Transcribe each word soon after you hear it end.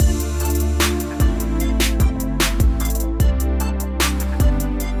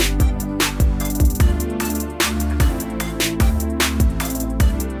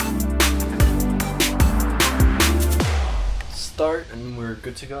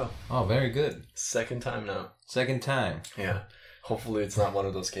to go. Oh, very good. Second time now. Second time. Yeah. Hopefully it's not one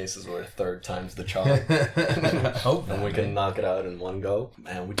of those cases where third time's the charm. Hope and we can knock it out in one go.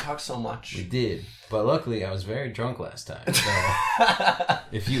 Man, we talked so much. We did. But luckily I was very drunk last time. So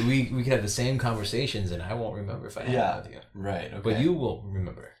if we could have the same conversations and I won't remember if I had it with you. Right, okay. But you will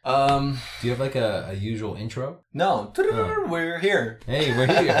remember. Do you have like a usual intro? No. We're here. Hey, we're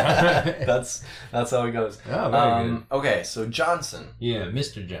here. That's how it goes. Oh, very good. Okay, so Johnson. Yeah,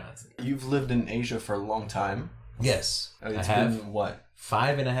 Mr. Johnson. You've lived in Asia for a long time. Yes. It's I have. been what?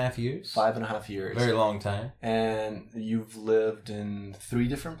 5.5 years. 5.5 years. Very long time. And you've lived in 3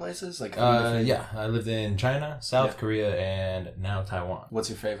 different places? Like three different... Yeah. I lived in China, South Korea, and now Taiwan. What's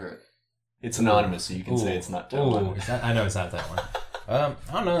your favorite? It's anonymous, so you can say it's not Taiwan. I know it's not Taiwan. I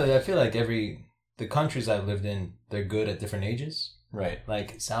don't know. I feel like the countries I've lived in, they're good at different ages. Right.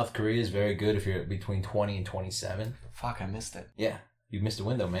 Like South Korea is very good if you're between 20 and 27. Fuck, I missed it. Yeah. You missed a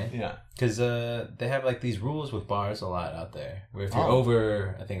window, man. Yeah. Because they have like these rules with bars a lot out there. Where if you're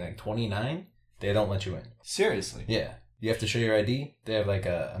over, I think like 29, they don't let you in. Seriously? Yeah. You have to show your ID. They have like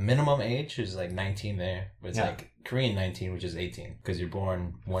a minimum age, which is like 19 there. But it's like Korean 19, which is 18. Because you're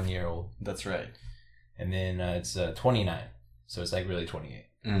born 1 year old. That's right. And then it's 29. So it's like really 28.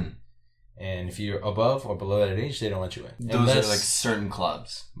 Mm. And if you're above or below that age, they don't let you in. Those are like certain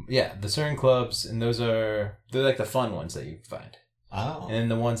clubs. Yeah, the certain clubs. And they're like the fun ones that you find. Oh. And then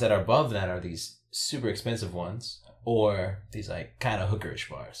the ones that are above that are these super expensive ones or these like kind of hookerish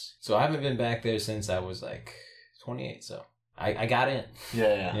bars. So I haven't been back there since I was like 28. So I got in.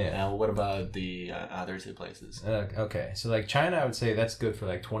 Yeah. Now what about the other 2 places? Okay. So like China, I would say that's good for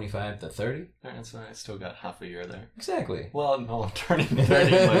like 25 to 30. Alright, so I still got half a year there. Exactly. Well, no, I'm turning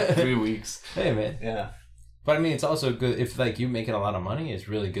 30 in like 3 weeks. Hey, man. Yeah. But I mean, it's also good if like you making a lot of money, it's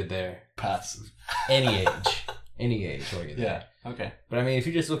really good there. Passive. Any age. Any age while you're there. Yeah, okay. But I mean, if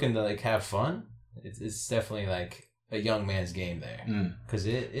you're just looking to like have fun, it's definitely like a young man's game there. Because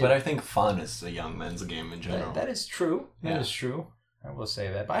But I think fun is a young man's game in general. That is true. That is true. I will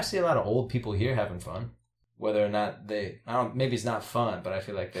say that. But I see a lot of old people here having fun. Whether or not maybe it's not fun, but I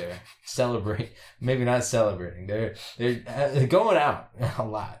feel like they're celebrating. Maybe not celebrating. They're going out a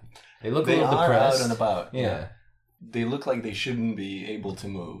lot. They look a little depressed. Out and about. Yeah. They look like they shouldn't be able to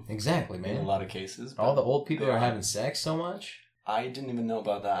move. Exactly, man. In a lot of cases. All the old people are having sex so much. I didn't even know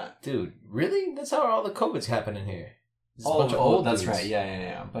about that. Dude, really? That's how all the COVID's happening here. That's right.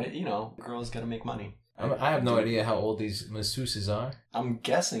 Yeah. But, girls gotta make money. I have no idea how old these masseuses are. I'm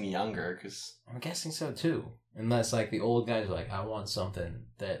guessing younger, because... I'm guessing so, too. Unless, like, the old guys are like, I want something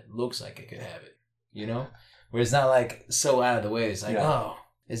that looks like I could have it. You know? Where it's not, like, so out of the way. It's like, oh,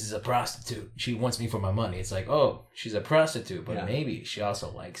 this is a prostitute. She wants me for my money. It's like, oh, she's a prostitute, but maybe she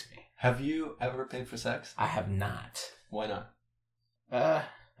also likes me. Have you ever paid for sex? I have not. Why not? I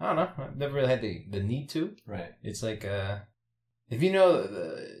don't know. I've never really had the need to. Right. It's like, if you know,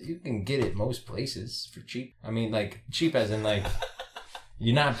 you can get it most places for cheap. I mean, like, cheap as in, like,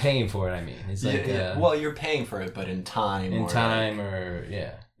 you're not paying for it, I mean. It's like... well, you're paying for it, but in time.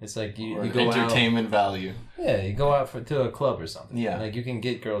 It's like you go entertainment value. Yeah, you go out to a club or something. Yeah. Like, you can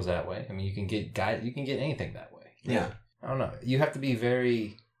get girls that way. I mean, you can get guys... You can get anything that way. Yeah. I don't know. You have to be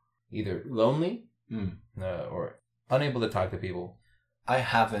very either lonely or unable to talk to people. I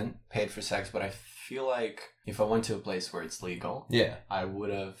haven't paid for sex, but I feel like if I went to a place where it's legal, I would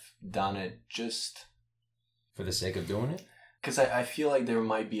have done it just for the sake of doing it. Because I feel like there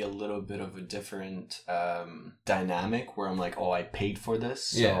might be a little bit of a different dynamic where I'm like, oh, I paid for this,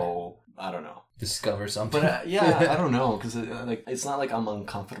 so I don't know. Discover something. But I don't know, because it's not like I'm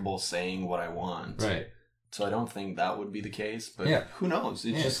uncomfortable saying what I want. Right. So I don't think that would be the case, but who knows?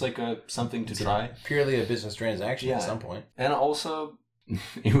 It's just like something to try. Purely a business transaction at some point. And also...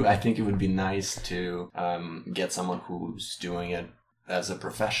 I think it would be nice to get someone who's doing it as a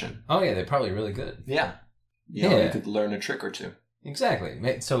profession. Oh, yeah, they're probably really good. Yeah. You could learn a trick or two.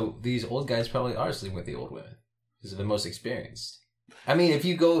 Exactly. So these old guys probably are sleeping with the old women because they're the most experienced. I mean, if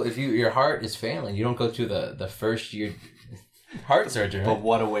your heart is failing, you don't go to the first year heart surgery. But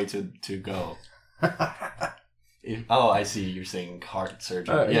what a way to go. I see. You're saying heart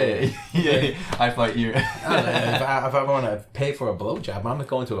surgery. Yeah. I thought you. If I want to pay for a blowjob, I'm not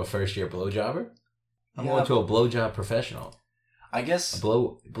going to a first year blowjobber. I'm going to a blowjob professional. I guess a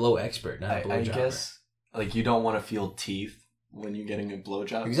blow expert, not a blowjobber. I guess you don't want to feel teeth when you're getting a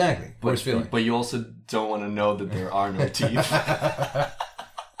blowjob. Exactly. Worst feeling. But you also don't want to know that there are no teeth.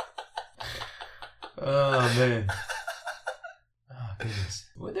 Oh man. Oh goodness.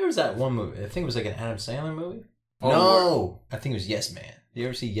 Well, there was that one movie. I think it was like an Adam Sandler movie. I think it was Yes Man. Do you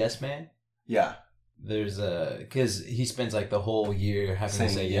ever see Yes Man? Yeah. there's because he spends like the whole year having to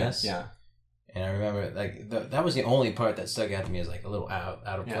say yes. Yeah. And I remember like that was the only part that stuck out to me as like a little out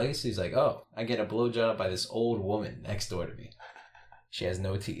of place. He's like, oh, I get a blowjob by this old woman next door to me. She has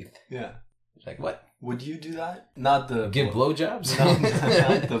no teeth. Yeah. It's like, what? Would you do that? Not the give blowjobs? No,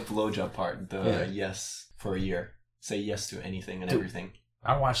 not the blowjob part. The yes for a year. Say yes to anything and everything.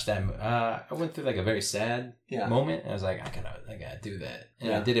 I watched that. I went through like a very sad moment. I was like, I gotta do that.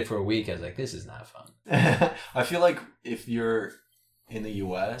 And I did it for a week. I was like, this is not fun. I feel like if you're in the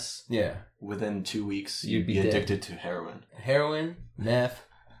U.S., within 2 weeks, you'd be addicted to heroin. Heroin, meth,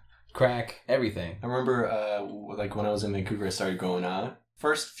 crack, everything. I remember, like when I was in Vancouver, I started going out.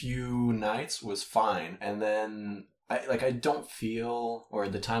 First few nights was fine, and then I don't feel, or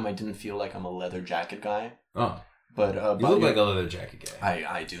at the time I didn't feel like I'm a leather jacket guy. Oh. But you look like a leather jacket guy.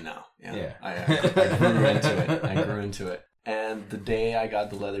 I do now. Yeah. I grew into it. And the day I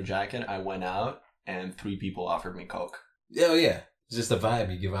got the leather jacket, I went out and 3 people offered me coke. Oh yeah, it's just the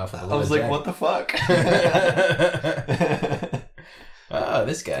vibe you give off for the leather I was like, what the fuck? Oh,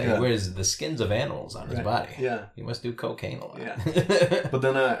 this guy wears the skins of animals on his body. Yeah. He must do cocaine a lot. Yeah. But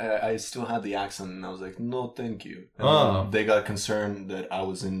then I still had the accent and I was like, no, thank you. And they got concerned that I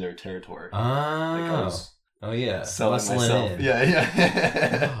was in their territory. Oh yeah, selling myself. In.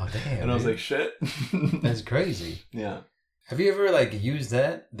 Yeah. Oh damn. And I was like, shit. That's crazy. Yeah. Have you ever like used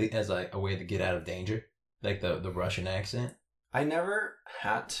that as like a way to get out of danger, like the Russian accent? I never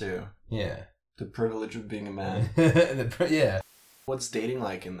had to. Yeah. The privilege of being a man. Yeah. What's dating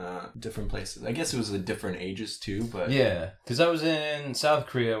like in the different places? I guess it was at different ages too, but yeah, because I was in South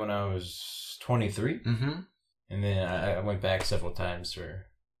Korea when I was 23, and then I went back several times for.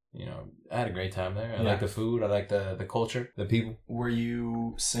 I had a great time there. I like the food. I like the culture, the people. Were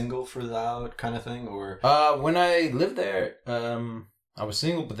you single for that kind of thing, or? When I lived there, I was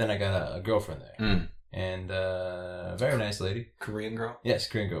single, but then I got a girlfriend there, and a very nice lady. Korean girl. Yes,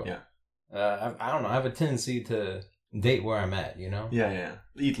 Korean girl. Yeah. I don't know. I have a tendency to date where I'm at. Yeah.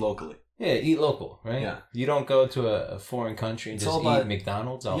 Eat locally. Yeah, eat local, right? Yeah. You don't go to a foreign country and just eat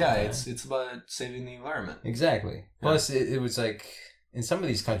McDonald's all the time. Yeah, it's about saving the environment. Exactly. Yeah. Plus, it was like. In some of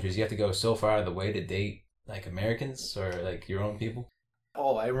these countries, you have to go so far out of the way to date, like, Americans or, like, your own people.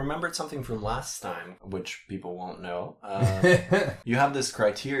 Oh, I remembered something from last time, which people won't know. You have this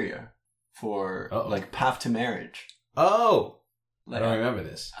criteria for, like, path to marriage. Oh! I don't remember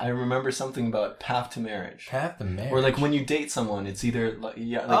this. I remember something about path to marriage. Path to marriage? Or, like, when you date someone, it's either,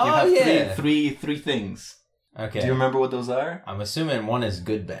 you have three things. Okay. Do you remember what those are? I'm assuming one is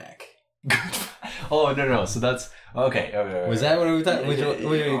good back. Oh, no. So that's... Okay. Was that what we were talking about?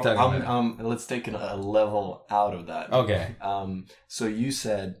 What are you talking about? Let's take a level out of that. Okay. So you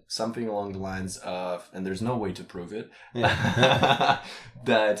said something along the lines of, and there's no way to prove it, that...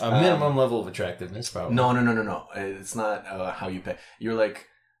 A minimum level of attractiveness, probably. No. It's not how you pay. You're like,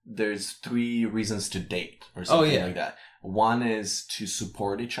 there's 3 reasons to date, or something like that. One is to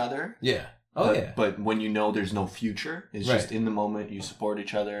support each other. Yeah. But when there's no future, it's just in the moment you support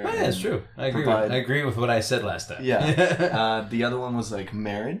each other. Oh, yeah, that's true. I agree with what I said last time. Yeah. The other one was like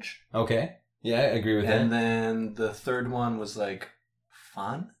marriage. Okay. Yeah, I agree with that. And then the third one was like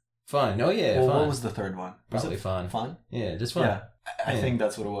fun. Fun. Oh yeah. Well, fun. What was the third one? Probably fun. Fun? Yeah, just fun. Yeah. I think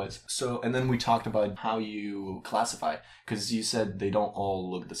that's what it was. So, and then we talked about how you classify, because you said they don't all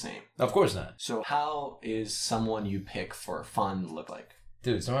look the same. Of course not. So how is someone you pick for fun look like?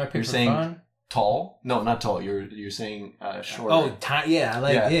 Dude, someone I pick for fun? Tall? No, not tall. You're saying short. Oh, yeah. I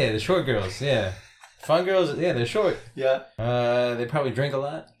like the short girls. Yeah, fun girls. Yeah, they're short. Yeah. They probably drink a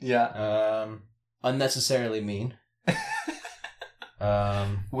lot. Yeah. Unnecessarily mean.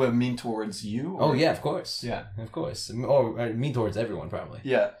 Well, mean towards you? Or? Oh yeah, of course. Yeah, of course. Or mean towards everyone, probably.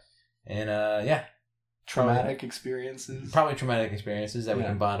 Yeah. And traumatic experiences. Probably traumatic experiences that we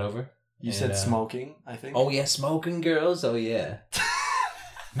can bond over. You said smoking, I think. Oh yeah, smoking girls. Oh yeah.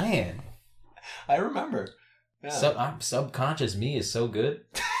 Man. I remember. Yeah. Subconscious me is so good.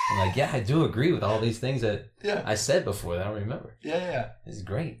 I'm like, I do agree with all these things that I said before that I don't remember. Yeah. It's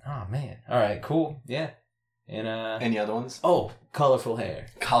great. Oh man. All right, cool. Yeah. And any other ones? Oh, colorful hair.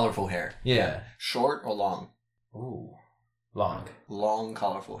 Colorful hair. Yeah. Short or long? Ooh. Long. Long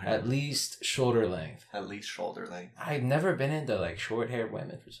colorful hair. At least shoulder length. At least shoulder length. I've never been into like short haired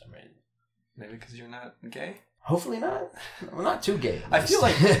women for some reason. Maybe because you're not gay? Hopefully not. I'm not too gay. I feel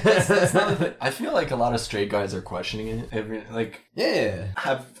like that's not the thing. I feel like a lot of straight guys are questioning it. Yeah.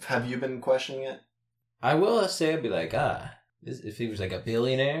 Have you been questioning it? I will say I'd be like, if he was like a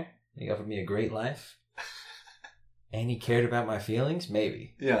billionaire, he offered me a great life, and he cared about my feelings,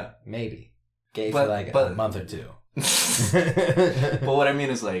 maybe. Yeah. Maybe. Gay for like a month or two. But what I mean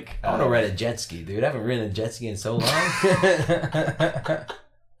is like I want to ride a jet ski, dude. I haven't ridden a jet ski in so long.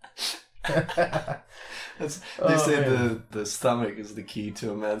 They say the stomach is the key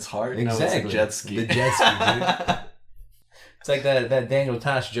to a man's heart. Exactly. No, it's a jet ski. The jet ski, dude. It's like that Daniel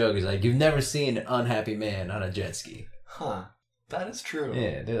Tosh joke is like, you've never seen an unhappy man on a jet ski. Huh. That is true.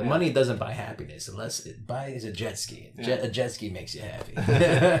 Yeah, the money doesn't buy happiness unless it buys a jet ski. A jet ski makes you happy.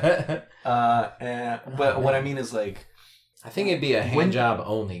 But what I mean is like, I think it'd be a hand job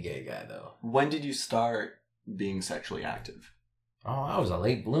only gay guy though. When did you start being sexually active? Oh, I was a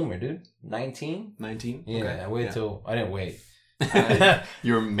late bloomer, dude. 19? 19? Yeah, okay. I waited till I didn't wait.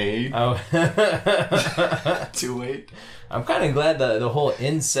 You were made Oh. to wait. I'm kind of glad the whole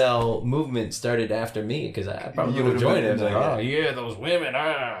incel movement started after me because I probably would have joined it. Like, oh yeah, those women.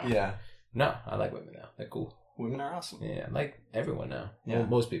 Ah. Yeah. No, I like women now. They're cool. Women are awesome. Yeah, I like everyone now. Yeah. Well,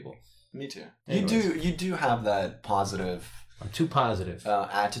 most people. Me too. Anyways. You do have that positive I'm too positive.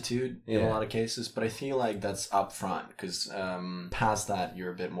 attitude in a lot of cases, but I feel like that's up front because past that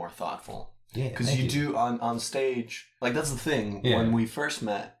you're a bit more thoughtful. Yeah, because you do on stage. Like that's the thing. Yeah. When we first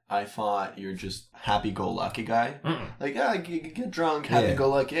met, I thought you're just happy-go-lucky guy. Like get drunk,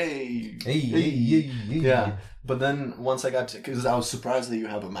 happy-go-lucky. Hey. Yeah. But then once I got to, because I was surprised that you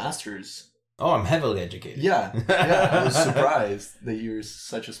have a master's. Oh, I'm heavily educated. Yeah. I was surprised that you're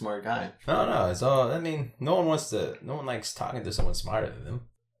such a smart guy. No, it's all. I mean, no one likes talking to someone smarter than them.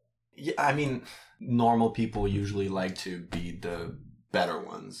 Yeah, I mean, normal people usually like to be the better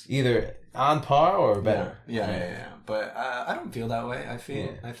ones, either on par or better. Yeah. But I don't feel that way. I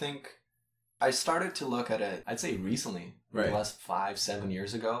think I started to look at it. I'd say recently, the last 5-7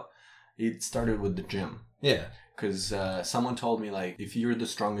 years ago. It started with the gym. Yeah. Because someone told me, like, if you're the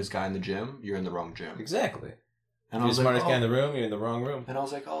strongest guy in the gym, you're in the wrong gym. Exactly. And if you're the smartest guy in the room, you're in the wrong room. And I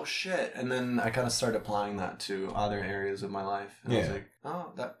was like, oh, shit. And then I kind of started applying that to other areas of my life. And I was like,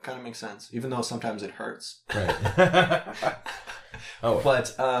 oh, that kind of makes sense. Even though sometimes it hurts. Right.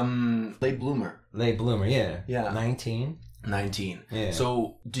 But late bloomer. Late bloomer, yeah. Yeah. 19. Yeah.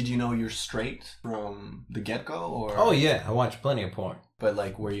 So, did you know you're straight from the get-go? Or? Oh, yeah. I watched plenty of porn. But,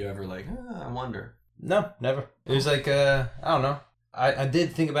 like, were you ever like, I wonder? No, never. It was like, I don't know. I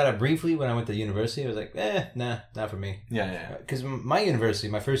did think about it briefly when I went to university. I was like, nah, not for me. Yeah. Because my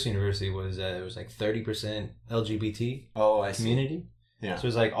first university was, it was like 30% LGBT community. Yeah. So it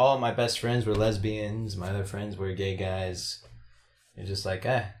was like all my best friends were lesbians. My other friends were gay guys. It's just like,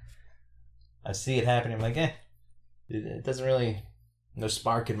 I see it happening. I'm like, it doesn't really, no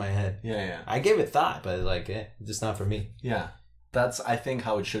spark in my head. Yeah. I gave it thought, but like, it's just not for me. Yeah. That's, I think,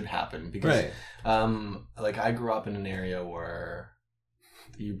 how it should happen. Because, like, I grew up in an area where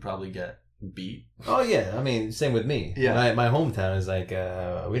you probably get beat. Oh, yeah. I mean, same with me. Yeah. My hometown is like,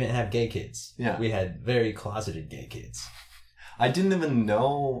 we didn't have gay kids. Yeah. We had very closeted gay kids. I didn't even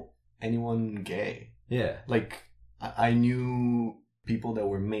know anyone gay. Yeah. Like, I knew people that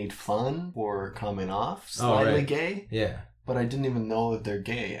were made fun for coming off slightly gay. Yeah. But I didn't even know that they're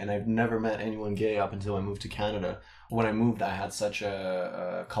gay. And I've never met anyone gay up until I moved to Canada. When I moved, I had such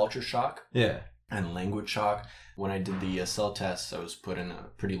a culture shock. Yeah. And language shock. When I did the ESL test, I was put in a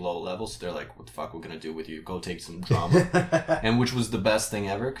pretty low level. So they're like, what the fuck we're going to do with you? Go take some drama. And which was the best thing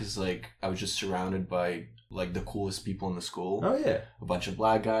ever. Because, like, I was just surrounded by, like, the coolest people in the school. Oh, yeah. A bunch of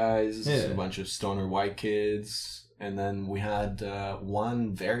black guys. Yeah. A bunch of stoner white kids. And then we had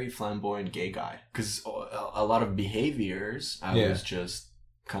one very flamboyant gay guy. Because a lot of behaviors I was just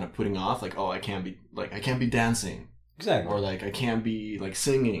kind of putting off. Like, I can't be dancing. Exactly. Or like, I can't be like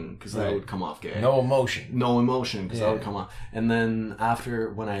singing because that would come off gay. No emotion because that would come off. And then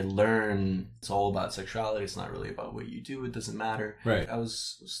after, when I learned it's all about sexuality, it's not really about what you do. It doesn't matter. Right. I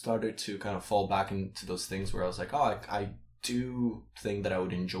started to kind of fall back into those things where I was like, I do think that I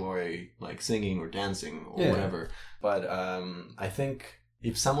would enjoy like singing or dancing or whatever. But I think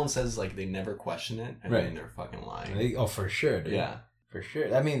if someone says like they never question it, I mean, they're fucking lying. Oh, for sure, dude. Yeah. For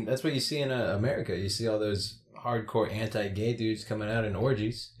sure. I mean, that's what you see in America. You see all those hardcore anti-gay dudes coming out in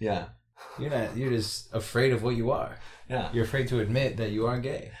orgies. Yeah. You're just afraid of what you are. Yeah. You're afraid to admit that you are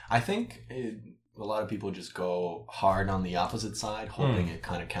gay. I think a lot of people just go hard on the opposite side, hoping it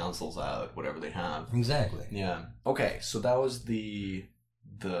kind of cancels out whatever they have. Exactly. Yeah. Okay, so that was the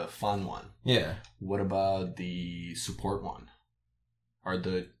fun one. Yeah. What about the support one? Are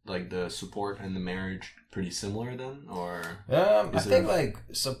the support and the marriage pretty similar then, or? I think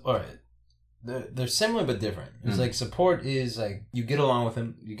all right. They're similar but different. It's like support is like you get along with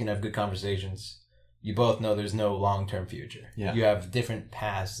him, you can have good conversations, you both know there's no long-term future. Yeah. You have different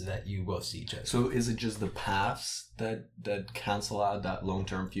paths that you both see each other. So is it just the paths that cancel out that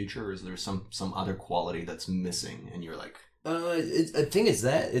long-term future, or is there some other quality that's missing and you're like... I think it's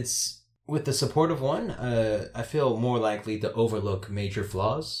that. It's with the supportive one, I feel more likely to overlook major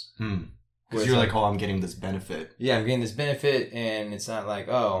flaws. Because you're like, oh, I'm getting this benefit. Yeah, I'm getting this benefit, and it's not like,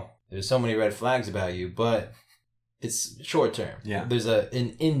 oh, there's so many red flags about you, but it's short-term. Yeah. There's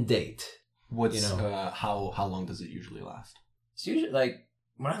an end date. What's how long does it usually last? It's usually like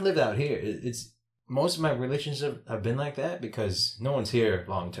when I lived out here. It's most of my relationships have been like that because no one's here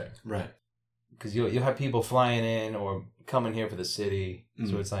long term, right? Because you'll have people flying in or coming here for the city,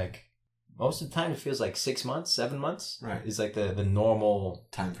 so it's like most of the time it feels like 6 months, 7 months, right? It's like the normal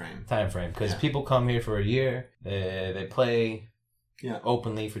time frame because people come here for a year, they play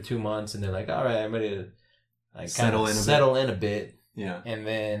openly for 2 months, and they're like, all right, I'm ready to like settle in a bit. Yeah. And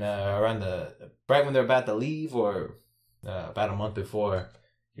then around right when they're about to leave or about a month before,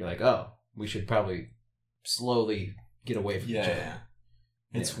 you're like, oh, we should probably slowly get away from each other. Yeah.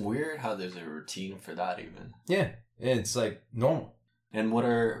 It's weird how there's a routine for that even. Yeah. It's like normal. And what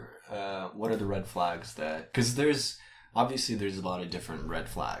are the red flags that... Because there's a lot of different red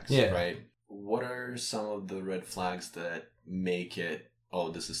flags, right? What are some of the red flags that make it,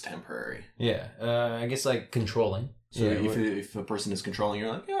 oh, this is temporary? Yeah. I guess like controlling. So if a person is controlling, you're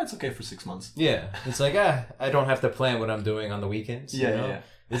like, yeah, it's okay for 6 months. Yeah, it's like I don't have to plan what I'm doing on the weekends. Yeah, you know?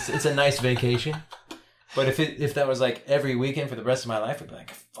 It's a nice vacation. But if that was like every weekend for the rest of my life, I'd be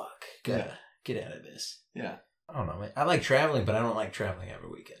like, fuck, gotta get out of this. Yeah, I don't know, man. I like traveling, but I don't like traveling every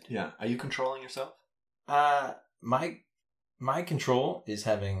weekend. Yeah, are you controlling yourself? My control is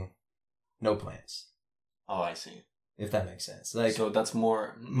having no plans. Oh, I see. If that makes sense. Like, so that's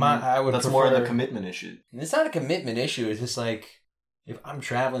more... That's more the commitment issue. It's not a commitment issue. It's just like, if I'm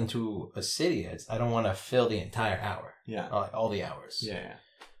traveling to a city, I don't want to fill the entire hour. Yeah. All the hours. Yeah.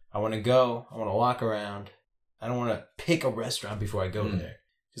 I want to go. I want to walk around. I don't want to pick a restaurant before I go there.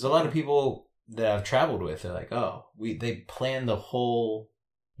 Because a lot of people that I've traveled with, they're like, oh, they plan the whole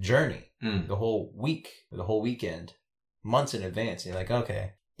journey, the whole week, the whole weekend, months in advance. And you're like,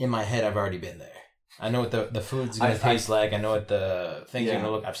 okay, in my head, I've already been there. I know what the food's going to taste like. I know what the things are going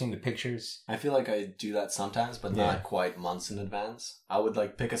to look. I've seen the pictures. I feel like I do that sometimes, but not quite months in advance. I would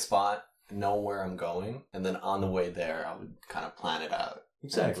like pick a spot, know where I'm going, and then on the way there, I would kind of plan it out.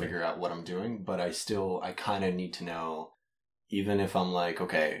 Exactly. And figure out what I'm doing. But I kind of need to know, even if I'm like,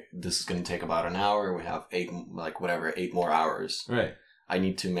 okay, this is going to take about an hour. We have 8 more hours. Right. I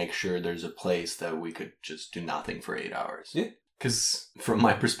need to make sure there's a place that we could just do nothing for 8 hours. Yeah. Because from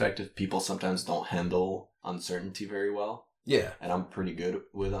my perspective, people sometimes don't handle uncertainty very well. Yeah. And I'm pretty good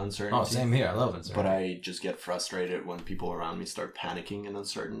with uncertainty. Oh, same here. I love uncertainty. But I just get frustrated when people around me start panicking in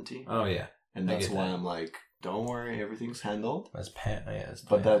uncertainty. Oh, yeah. And that's why I'm like, don't worry, everything's handled. That's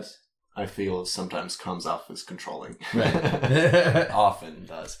but that, I feel, sometimes comes off as controlling. Right. Often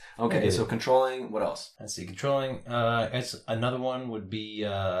does. Okay, so controlling, what else? Let's see, controlling. Another one would be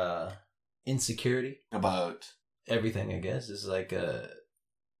insecurity. About... everything, I guess. It's like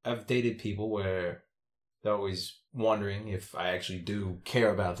I've dated people where they're always wondering if I actually do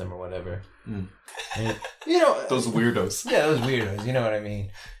care about them or whatever. And, those weirdos. Yeah, those weirdos. You know what I mean?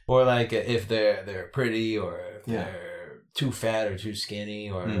 Or like if they're pretty, or if they're too fat or too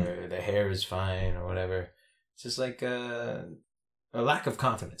skinny, or their hair is fine or whatever. It's just like a lack of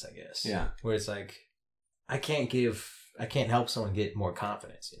confidence, I guess. Yeah. Where it's like I can't help someone get more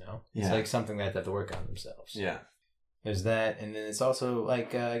confidence. It's like something that they have to work on themselves. Yeah. There's that, and then it's also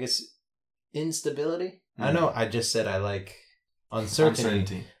like I guess instability. I know I just said I like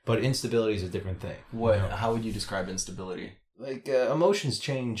uncertainty, but instability is a different thing. What? How would you describe instability? Like emotions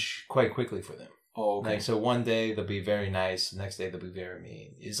change quite quickly for them. Oh, okay. Like, so one day they'll be very nice, the next day they'll be very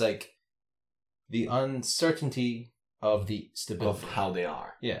mean. It's like the uncertainty of the stability of how they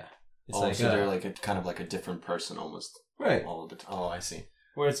are. Yeah, it's like so they're like kind of like a different person almost. Right. All the time. Oh, I see.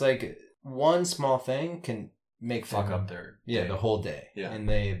 Where it's like one small thing can make fuck up their day. The whole day. Yeah. And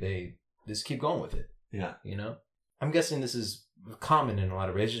they just keep going with it. Yeah. I'm guessing this is common in a lot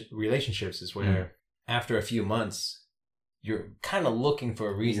of relationships, is where after a few months you're kind of looking for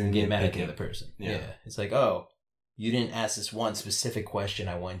a reason to get mad at the other person. Yeah. It's like, oh, you didn't ask this one specific question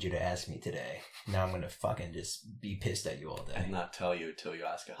I wanted you to ask me today. Now I'm going to fucking just be pissed at you all day. And not tell you until you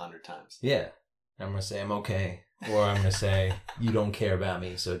ask 100 times. Yeah. I'm going to say I'm okay. Or I'm going to say, you don't care about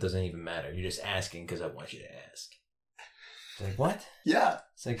me, so it doesn't even matter. You're just asking because I want you to ask. It's like, what? Yeah.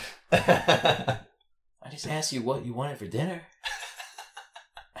 It's like, I just asked you what you wanted for dinner.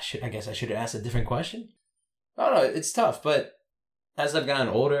 I guess I should have asked a different question. I don't know. It's tough, but as I've gotten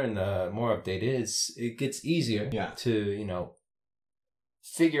older and more updated, it gets easier to,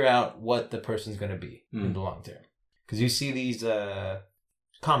 figure out what the person's going to be in the long term. Because you see these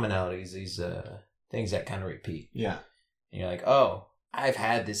commonalities, these things that kind of repeat. Yeah. And you're like, oh, I've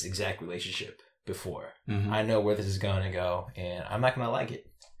had this exact relationship before. Mm-hmm. I know where this is going to go, and I'm not going to like it.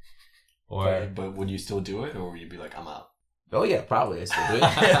 Or, but would you still do it, or would you be like, I'm out? Oh yeah, probably I still do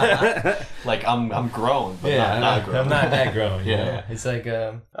it. Like I'm grown, but not grown. I'm not that grown. Yeah, it's like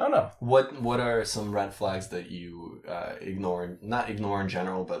I don't know. What are some red flags that you ignore? Not ignore in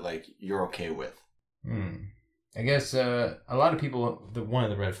general, but like you're okay with. I guess a lot of people. One of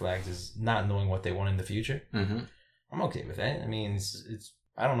the red flags is not knowing what they want in the future. Mm-hmm. I'm okay with that. I mean, it's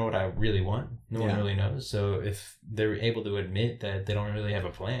I don't know what I really want. No one really knows. So if they're able to admit that they don't really have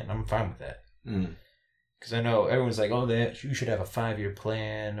a plan, I'm fine with that. Because I know everyone's like, oh, you should have a 5-year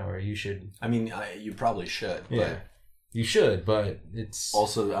plan, or you should... I mean, you probably should. Yeah, but you should, but it's...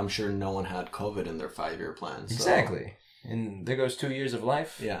 Also, I'm sure no one had COVID in their 5-year plan. So. Exactly. And there goes 2 years of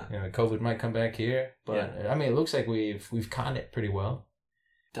life. Yeah. COVID might come back here. But, I mean, it looks like we've caught it pretty well.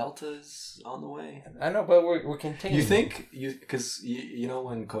 Delta's on the way. I know, but we're continuing. You think because you know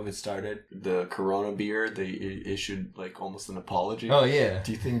when COVID started, the Corona beer they issued like almost an apology. Oh yeah.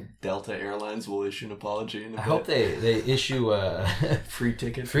 Do you think Delta Airlines will issue an apology? I hope they issue a free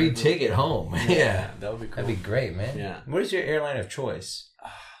ticket home. Yeah, that would be cool. That'd be great, man. Yeah. What is your airline of choice?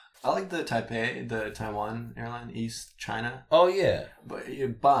 I like the Taiwan airline, East China. Oh yeah, but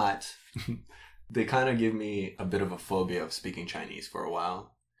they kind of give me a bit of a phobia of speaking Chinese for a while.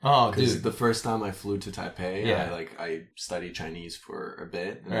 Oh, dude! The first time I flew to Taipei, I studied Chinese for a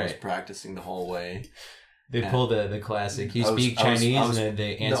bit, and I was practicing the whole way. They pull the classic. You speak Chinese, and then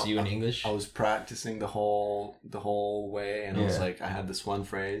they answer you in English. I was practicing the whole way, and I was like, I had this one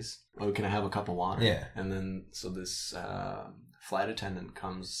phrase: "Oh, can I have a cup of water?" Yeah. And then so this flight attendant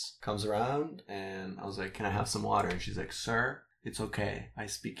comes around, and I was like, "Can I have some water?" And she's like, "Sir, it's okay. I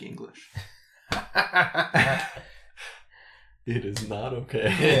speak English." It is not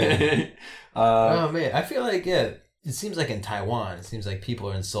okay. Oh man, I feel like it seems like in Taiwan, it seems like people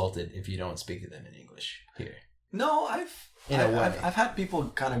are insulted if you don't speak to them in English here. No, I've had people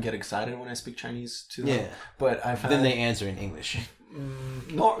kind of get excited when I speak Chinese to them. Yeah, but then they answer in English.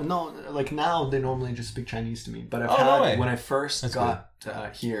 No, like now they normally just speak Chinese to me. But when I first got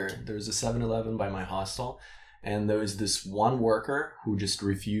here, there was a 7-Eleven by my hostel. And there was this one worker who just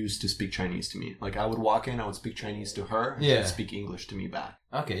refused to speak Chinese to me. Like, I would walk in, I would speak Chinese to her, and she would speak English to me back.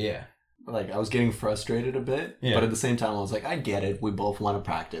 Okay, yeah. Like, I was getting frustrated a bit, but at the same time, I was like, I get it. We both want to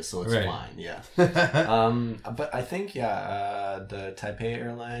practice, so it's fine, yeah. But I think, the Taipei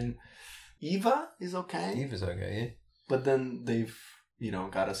airline, EVA is okay. EVA's okay, yeah. But then they've,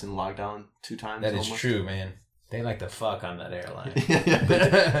 got us in lockdown 2 times. That is true, man. They like to fuck on that airline.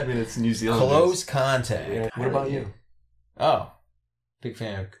 I mean, it's New Zealand. Close contact. Yeah. What about you? Oh, big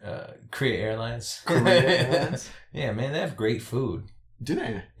fan of Korea Airlines. Korea Airlines? Yeah, man, they have great food. Do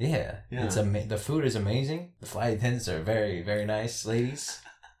they? Yeah. It's the food is amazing. The flight attendants are very, very nice ladies.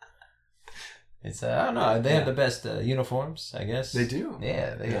 It's I don't know. They have the best uniforms, I guess. They do.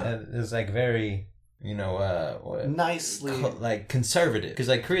 Yeah, it's like very. Nicely like conservative, because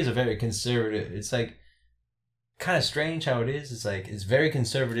like Korea's a very conservative. It's like kind of strange how it is. It's like it's very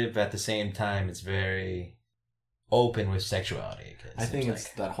conservative, but at the same time it's very open with sexuality. I think it's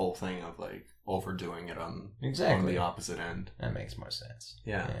like that whole thing of like overdoing it on the opposite end. That makes more sense.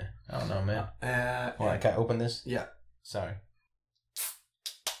 Yeah. I don't know, man. Can I open this? Yeah. Sorry.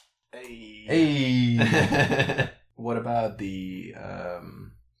 Hey. What about the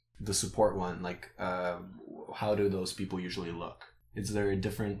support one? Like, how do those people usually look? Is there a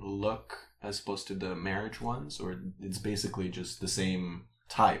different look as opposed to the marriage ones, or it's basically just the same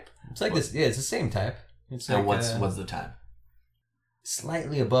type? It's like this. Yeah, it's the same type. It's like, what's the type?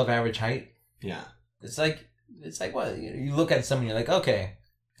 Slightly above average height. Yeah. It's like what you look at someone, you're like, okay,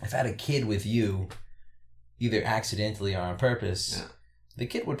 if I had a kid with you, either accidentally or on purpose, the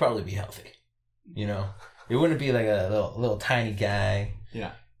kid would probably be healthy. It wouldn't be like a little tiny guy.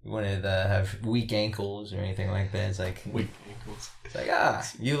 Yeah. You wouldn't have weak ankles or anything like that. It's like weak ankles. It's like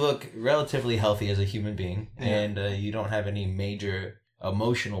you look relatively healthy as a human being, and you don't have any major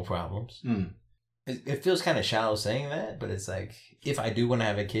emotional problems. Mm. It feels kind of shallow saying that, but it's like if I do want to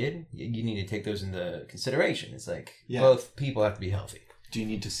have a kid, you need to take those into consideration. It's like both people have to be healthy. Do you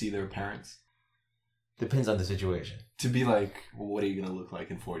need to see their parents? Depends on the situation. To be like, well, what are you going to look like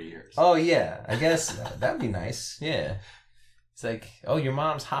in 40 years? Oh yeah, I guess that'd be nice. Yeah. It's like, oh, your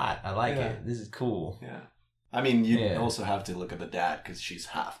mom's hot. I like it. This is cool. Yeah. I mean, you also have to look at the dad because she's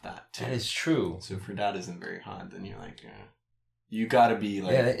half that too. That is true. So if her dad isn't very hot, then you're like, You gotta be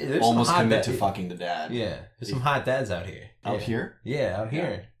like almost commit to fucking the dad. Yeah, there's some hot dads out here. Out here? Yeah, out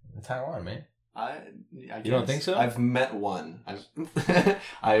here in Taiwan, man. I you don't think so? I've met one.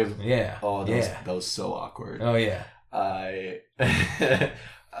 Yeah. Oh, that was so awkward. Oh yeah.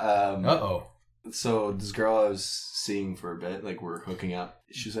 So this girl I was seeing for a bit, like we're hooking up.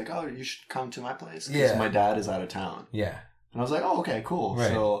 She's like, "Oh, you should come to my place because my dad is out of town." Yeah. And I was like, "Oh, okay, cool." Right.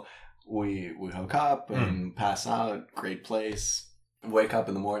 So we hook up and pass out. Great place. Wake up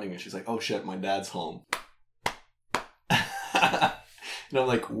in the morning and she's like, "Oh shit, my dad's home." And I'm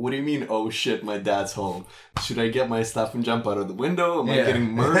like, "What do you mean, oh shit, my dad's home? Should I get my stuff and jump out of the window? Am I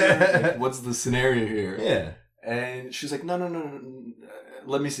getting murdered? Like, what's the scenario here?" Yeah. And she's like, no,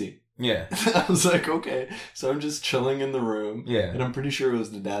 let me see. Yeah. I was like, okay. So I'm just chilling in the room. Yeah. And I'm pretty sure it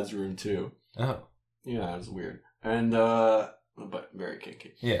was the dad's room too. Oh. Yeah, it was weird. And, but very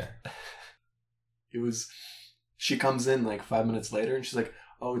kinky. Yeah. She comes in like 5 minutes later and she's like,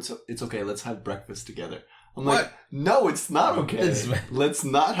 "Oh, it's okay. Let's have breakfast together." I'm what? Like, "No, it's not okay. Let's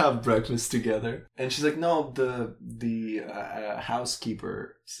not have breakfast together." And she's like, "No, the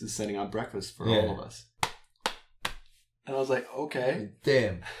housekeeper is setting up breakfast for all of us." And I was like, "Okay."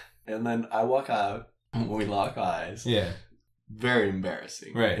 Damn. And then I walk out. We lock eyes. Yeah. Very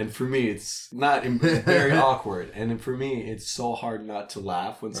embarrassing. Right. And for me, it's not very awkward. And for me, it's so hard not to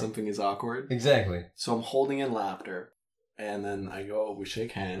laugh when something is awkward. Exactly. So I'm holding in laughter. And then I go, we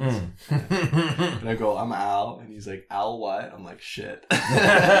shake hands. And I go, "I'm Al." And he's like, "Al what?" I'm like, "Shit."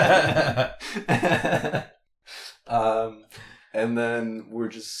 And then we're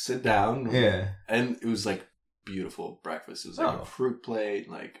just sit down. Yeah. And it was like beautiful breakfast. It was like a fruit plate.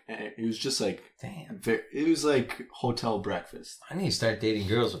 Like, it was just like, damn. It was like hotel breakfast. I need to start dating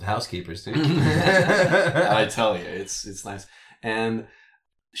girls with housekeepers, dude. I tell you, it's nice. And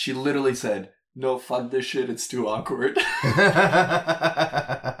she literally said, "No, fuck this shit. It's too awkward."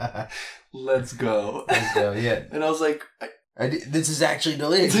 Let's go. Let's go. Yeah. And I was like, this is actually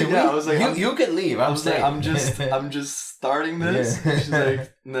delayed. I was like, you can leave. I'm staying. Like, I'm just starting this. Yeah. She's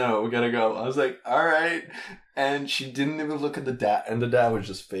like, "No, we gotta go." I was like, "All right." And she didn't even look at the dad, and the dad was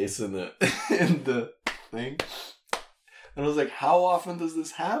just facing the in the thing. And I was like, "How often does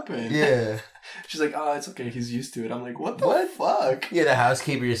this happen?" Yeah. She's like, "Oh, it's okay. He's used to it." I'm like, "What the fuck?" Yeah, the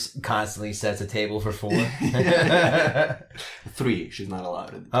housekeeper just constantly sets a table for 4. 3. She's not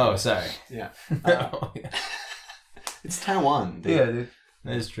allowed. Oh, sorry. Yeah. It's Taiwan. Yeah, dude.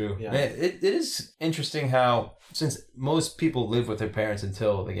 That is true. Yeah. It is interesting how, since most people live with their parents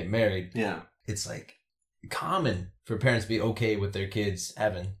until they get married, it's like common for parents to be okay with their kids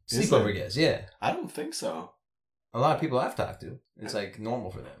having sleepover guests. Yeah. I don't think so. A lot of people I've talked to, it's like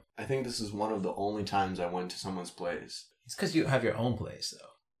normal for them. I think this is one of the only times I went to someone's place. It's because you have your own place,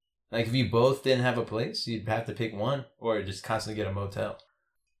 though. Like, if you both didn't have a place, you'd have to pick one or just constantly get a motel.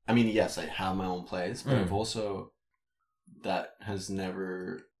 I mean, yes, I have my own place, but I've also... That has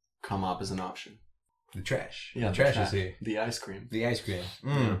never come up as an option. The trash. Yeah, the trash is here. The ice cream. The ice cream.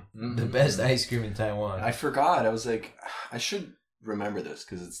 The best ice cream in Taiwan. I forgot. I was like, I should remember this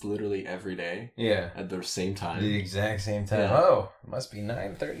because it's literally every day. Yeah. At the same time. The exact same time. Yeah. Oh, it must be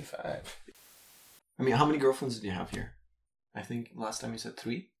 9:35. I mean, how many girlfriends did you have here? I think last time you said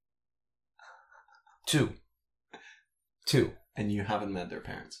 3? 2. And you haven't met their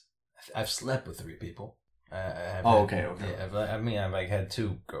parents? I've slept with 3 people. Okay. Yeah, I've like had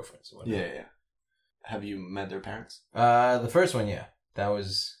 2 girlfriends. Or whatever. Yeah. Have you met their parents? The first one, yeah. That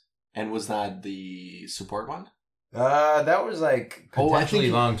was... And was that the support one? That was like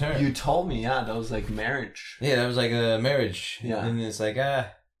potentially long term. You told me, that was like marriage. Yeah, that was like a marriage. Yeah. And it's like,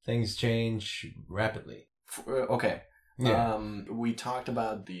 things change rapidly. Okay. Yeah. We talked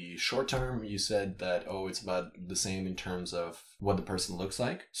about the short term. You said that, it's about the same in terms of what the person looks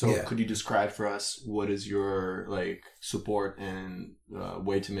like. So could you describe for us what is your like support and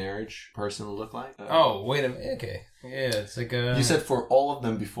way to marriage person look like? Wait a minute. Okay. Yeah, it's like a... You said for all of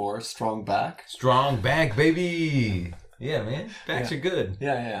them before, strong back. Strong back, baby. Yeah, man. Backs are good.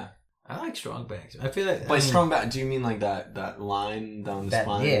 Yeah. I like strong backs. I feel like... By strong back, do you mean like that line down the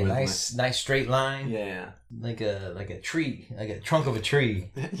spine? Yeah, nice straight line. Yeah. Like a tree, like a trunk of a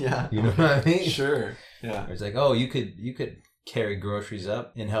tree. Yeah. You know what I mean? Sure. Yeah. It's like, you could carry groceries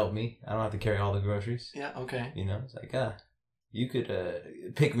up and help me. I don't have to carry all the groceries. Yeah, okay. You know, it's like, you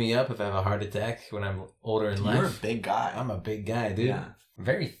could pick me up if I have a heart attack when I'm older in life. You're a big guy. I'm a big guy, dude. Yeah.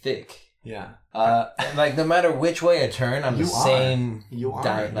 Very thick. Yeah. Like, no matter which way I turn, I'm the same. You are.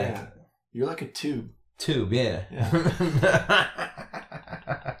 Diet, like, yeah. You're like a tube. Tube, yeah.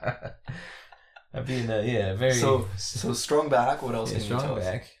 I'd be very... So strong back, what else can you tell us? Strong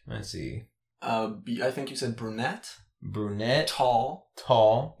back. Let's see. I think you said brunette? Brunette. Tall.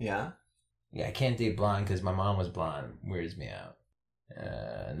 Yeah. Yeah, I can't date blonde because my mom was blonde. Weirds me out.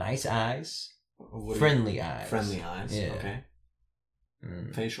 Nice eyes. Friendly eyes. Friendly eyes. Yeah. Okay.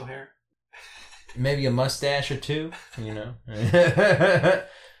 Facial hair. Maybe a mustache or two. You know. Yeah.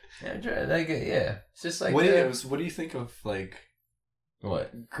 It's just like. What do you think of like?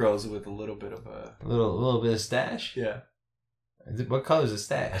 What? Girls with a little bit of a little bit of stash. Yeah. What color is a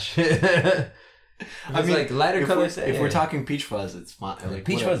stash? I mean, like lighter colors. If we're talking peach fuzz, it's fine. Like,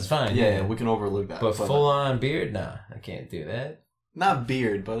 peach fuzz is fine. Yeah, we can overlook that. But full on beard, nah, I can't do that. Not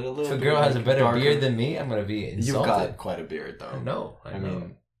beard, but a little. If a girl has a better beard than me, I'm gonna be insulted. You've got quite a beard, though. I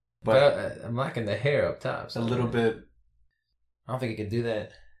mean, but I'm lacking the hair up top. So a little bit. I don't think I could do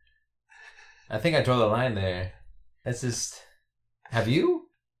that. I think I draw the line there. That's just. Have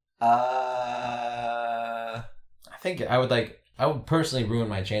you? I think I would personally ruin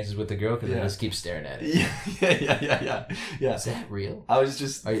my chances with the girl because I just keep staring at it. Yeah. Is that real? I was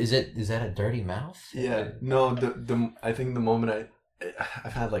just. Is that a dirty mouth? Yeah. No. I think the moment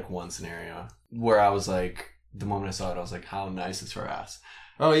I've had like one scenario where I was like, the moment I saw it, I was like, how nice is her ass?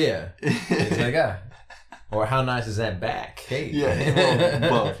 Oh yeah. It's like or how nice is that back? Hey. Yeah.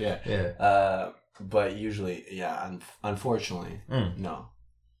 Well, both. Yeah. Yeah. But usually, yeah. Unfortunately, no.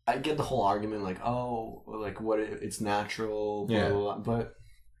 I get the whole argument like, oh, like what it's natural, blah, blah, blah. But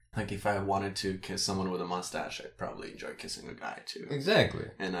like if I wanted to kiss someone with a mustache, I'd probably enjoy kissing a guy too. Exactly.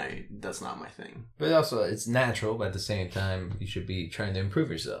 And that's not my thing. But also, it's natural, but at the same time, you should be trying to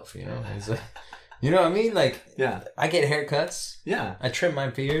improve yourself, you know? It's like, you know what I mean? Like, yeah. I get haircuts. Yeah. I trim my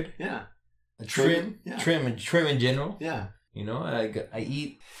beard. Yeah. Trim in general. Yeah. You know, I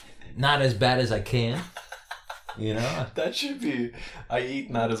eat not as bad as I can. You know? That should be, I eat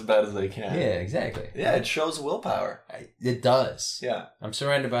not as bad as I can. Yeah, exactly. Yeah, it shows willpower. It does. Yeah. I'm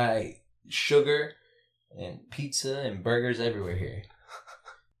surrounded by sugar and pizza and burgers everywhere here.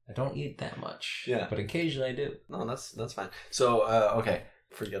 I don't eat that much. Yeah. But occasionally I do. No, that's fine. So, okay,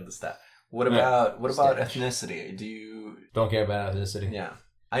 forget the stat. What about ethnicity? Do you... Don't care about ethnicity? Yeah.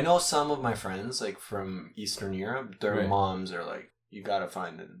 I know some of my friends, like from Eastern Europe, their moms are like, you gotta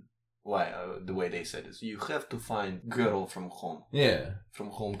find an... Why? The way they said is, you have to find girl from home. Yeah.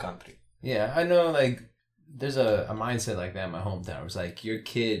 From home country. Yeah, I know, like, there's a mindset like that in my hometown. It's like, your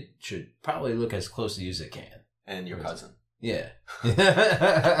kid should probably look as close to you as it can. And your cousin. Yeah.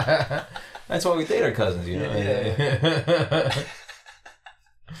 That's why we date our cousins, you know? Yeah.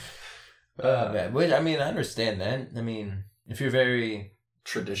 Which, I mean, I understand that. I mean, if you're very...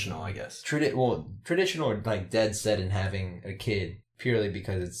 Traditional, I guess. Traditional or, like, dead set in having a kid purely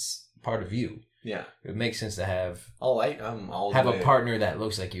because it's part of you. Yeah. It makes sense to have a partner that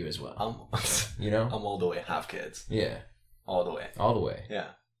looks like you as well. You know? I'm all the way half kids. Yeah. All the way. All the way. Yeah.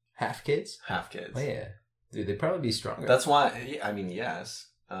 Half kids? Half kids. Oh, yeah. Dude, they'd probably be stronger. That's why, I mean, yes.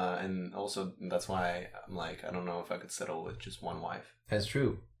 And also, that's why I'm like, I don't know if I could settle with just one wife. That's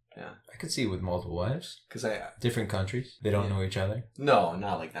true. Yeah. I could see with multiple wives. Because different countries. They don't know each other. No,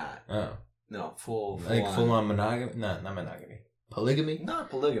 not like that. Oh. No, full on monogamy? No, not monogamy. Polygamy? Not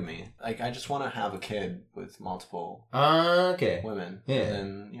polygamy. Like, I just want to have a kid with multiple women. Yeah. And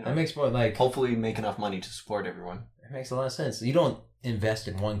then, you know, that makes more, like... Hopefully make enough money to support everyone. It makes a lot of sense. You don't invest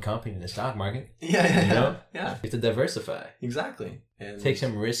in one company in the stock market. Yeah. You know? Yeah. You have to diversify. Exactly. And take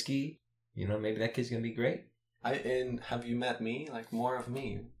some risky, you know, maybe that kid's going to be great. And have you met me? Like, more of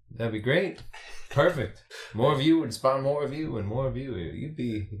me. That'd be great. Perfect. More of you would spawn more of you and more of you. You'd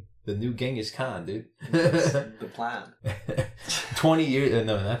be the new Genghis Khan, dude. That's the plan. 20 years,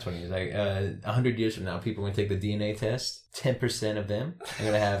 no, not 20 years, like 100 years from now, people are going to take the DNA test. 10% of them are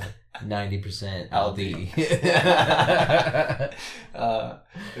going to have 90% LD.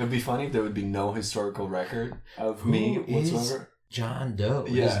 It would be funny if there would be no historical record of me whatsoever. John Doe.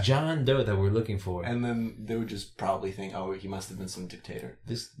 Yeah. It's John Doe that we're looking for. And then they would just probably think, oh, he must have been some dictator.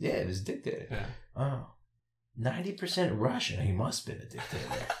 This dictator. Yeah. Oh. 90% Russian. He must have been a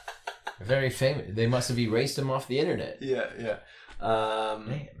dictator. Very famous. They must have erased him off the internet. Yeah.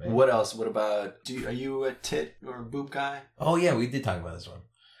 Man. What else? What about, are you a tit or a boob guy? Oh, yeah, we did talk about this one.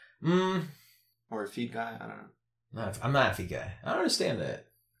 Or a feet guy? I don't know. No, I'm not a feet guy. I don't understand that.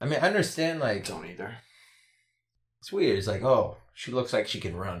 I mean, I understand, like... Don't either. It's weird. It's like, oh, she looks like she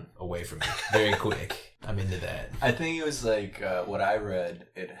can run away from me very quick. I'm into that. I think it was like, what I read,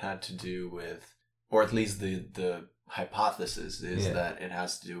 it had to do with, or at least the hypothesis is that it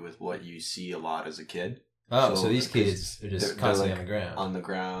has to do with what you see a lot as a kid. Oh, so these kids are just constantly on the ground. On the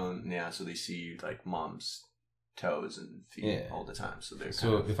ground, yeah. So they see like mom's toes and feet all the time. So they're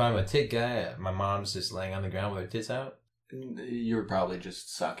if I'm a tit guy, my mom's just laying on the ground with her tits out. You're probably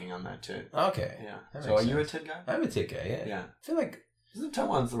just sucking on that tit. Okay. Yeah. So are you a tit guy? I'm a tit guy, yeah. Yeah. I feel like... Isn't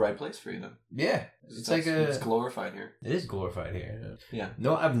Taiwan's the right place for you, then? Yeah. It's glorified here. It is glorified here. Yeah.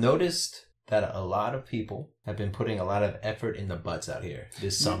 No, I've noticed that a lot of people have been putting a lot of effort in the butts out here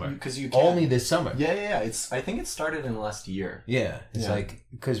this summer. Because you can. Only this summer. Yeah. I think it started in the last year. Yeah. It's like,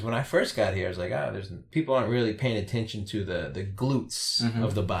 because when I first got here, I was like, people aren't really paying attention to the glutes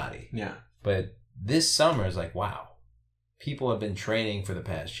of the body. Yeah. But this summer is like, wow. People have been training for the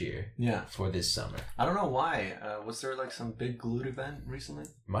past year. Yeah. For this summer. I don't know why. Was there like some big glute event recently?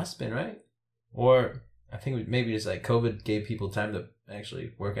 Must have been, right? Or I think maybe it's like COVID gave people time to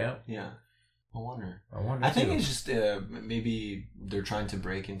actually work out. Yeah. I wonder. I think it's just maybe they're trying to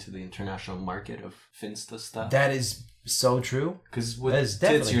break into the international market of Finsta stuff. That is so true. Because with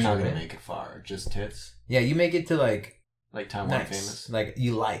tits, you're not going to make it far. Just tits. Yeah, you make it to like Taiwan famous. Like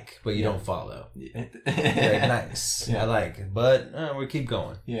you but you don't follow. Yeah. Like, nice. Yeah. I like it. But we'll keep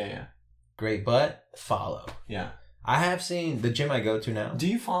going. Yeah. Great butt, follow. Yeah. I have seen the gym I go to now. Do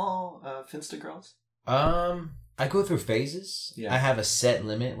you follow Finsta girls? I go through phases. Yeah. I have a set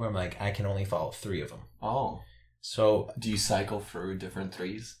limit where I'm like, I can only follow 3 of them. Oh. So. Do you cycle through different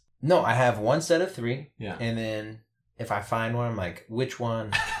 3s? No, I have one set of 3. Yeah. And then if I find one, I'm like, which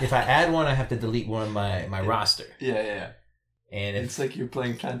one? If I add one, I have to delete one of my roster. Yeah. And it's like you're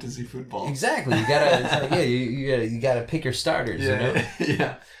playing fantasy football. Exactly. You gotta, you gotta pick your starters. Yeah, you know.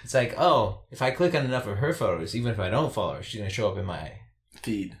 Yeah. It's like, oh, if I click on enough of her photos, even if I don't follow her, she's gonna show up in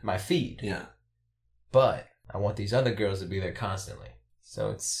my feed. Yeah. But I want these other girls to be there constantly, so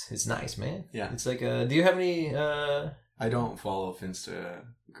it's nice, man. Yeah. It's like, do you have any? I don't follow Finsta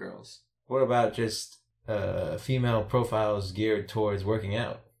girls. What about just female profiles geared towards working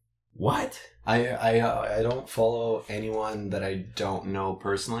out? What? I don't follow anyone that I don't know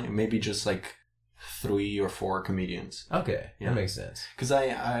personally. Maybe just like 3 or 4 comedians. Okay, that makes sense. Because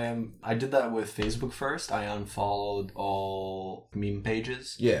I did that with Facebook first. I unfollowed all meme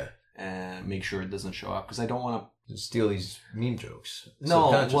pages. Yeah. And make sure it doesn't show up because I don't want to steal these meme jokes.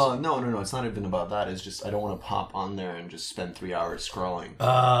 No. It's not even about that. It's just I don't want to pop on there and just spend 3 hours scrolling.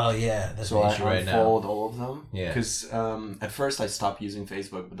 Oh yeah, that's so the issue right now. I unfollowed all of them. Yeah. Because at first I stopped using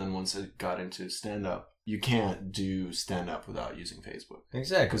Facebook, but then once I got into stand up, you can't do stand up without using Facebook.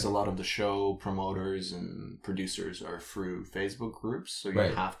 Exactly. Because a lot of the show promoters and producers are through Facebook groups, so you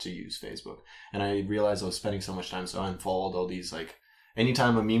have to use Facebook. And I realized I was spending so much time, so I unfollowed all these like.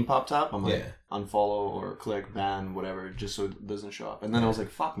 Anytime a meme popped up, I'm like, unfollow or click, ban, whatever, just so it doesn't show up. And then I was like,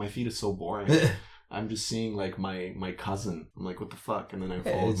 fuck, my feed is so boring. I'm just seeing like my cousin. I'm like, what the fuck? And then I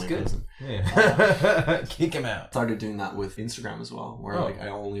followed my cousin. Yeah. Kick him out. Started doing that with Instagram as well, where like I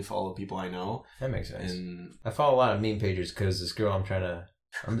only follow people I know. That makes sense. And I follow a lot of meme pages because this girl I'm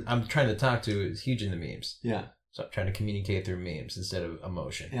trying to talk to is huge into memes. Yeah. So I'm trying to communicate through memes instead of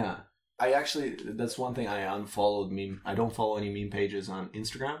emotion. Yeah. That's one thing I unfollowed I don't follow any meme pages on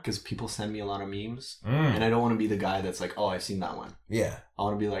Instagram because people send me a lot of memes and I don't want to be the guy that's like, oh, I've seen that one. Yeah. I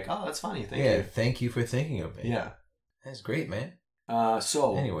want to be like, oh, that's funny. Thank you. Yeah, thank you for thinking of me. Yeah. That's great, man.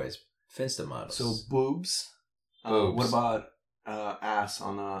 So. Anyways, Finsta models. So boobs. What about ass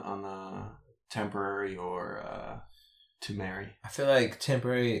on the temporary or to marry? I feel like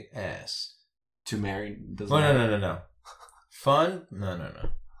temporary ass. To marry doesn't No. Fun? No.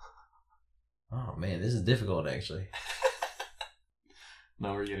 Oh man, this is difficult actually.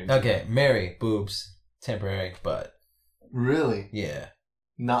 Now we're getting okay. Marry, boobs, temporary, butt. Really? Yeah.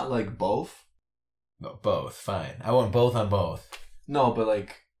 Not like both? No, both. Fine. I want both on both. No, but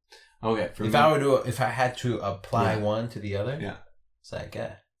like, okay. If I had to apply one to the other, it's like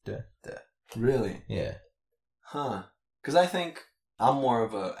Really? Yeah. Huh? Because I think I'm more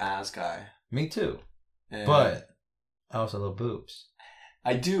of a ass guy. Me too. But I also love boobs.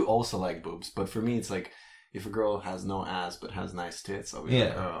 I do also like boobs, but for me, it's like if a girl has no ass but has nice tits, I'll be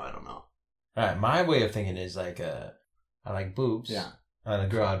like, oh, I don't know. All right, my way of thinking is like, I like boobs. Yeah. On a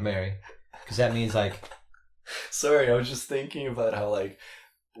girl I'd marry, because that means like. Sorry, I was just thinking about how like,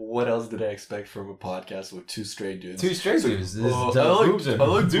 what else did I expect from a podcast with 2 straight dudes? 2 straight dudes. I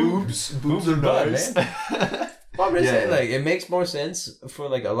like boobs. Boobs are nice. Well, I'm just saying, like, it makes more sense for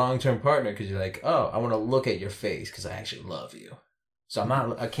like a long-term partner because you're like, oh, I want to look at your face because I actually love you. So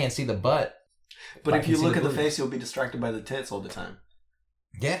I can't see the butt. But if you look at the face, you'll be distracted by the tits all the time.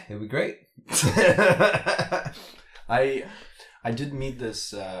 Yeah, it'd be great. I did meet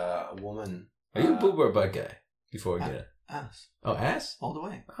this woman. Are you a boob or a butt guy? Before we get it. Ass. Oh, ass? All the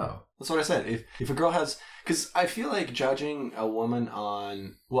way. Oh. That's what I said. If a girl has... Because I feel like judging a woman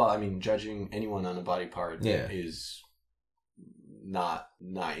on... Well, I mean, judging anyone on a body part is not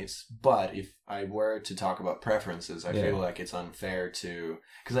nice. But if I were to talk about preferences, I feel like it's unfair to...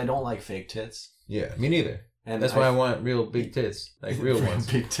 Because I don't like fake tits. Yeah, me neither. And that's why I want real big tits, like real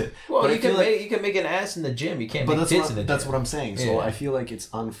ones. Big tits. Well, you can make an ass in the gym. You can't make tits in the gym. That's what I'm saying. So I feel like it's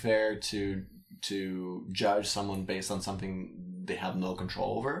unfair to judge someone based on something they have no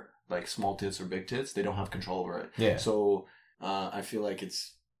control over, like small tits or big tits. They don't have control over it. Yeah. So I feel like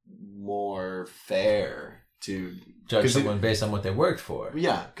it's more fair to judge someone based on what they worked for.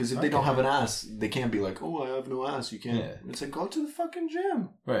 Yeah, because if they don't have an ass, they can't be like, "Oh, I have no ass." You can't. Yeah. It's like, go to the fucking gym.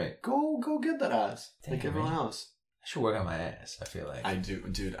 Right. Go get that ass. Damn, like everyone else. I should work on my ass. I feel like I do,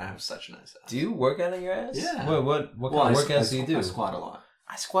 dude. I have such a nice ass. Do you work out on your ass? Yeah. What kind of workouts do you do? I squat a lot.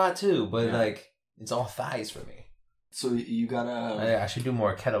 I squat too, but like it's all thighs for me. So you gotta... I should do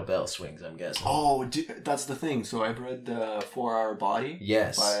more kettlebell swings, I'm guessing. Oh, dude, that's the thing. So I've read the 4 Hour Body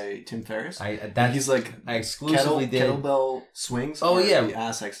by Tim Ferriss. He's like... I exclusively did... Kettlebell swings the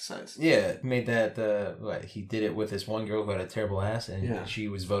ass exercise. Yeah. Made that... he did it with this one girl who had a terrible ass, and she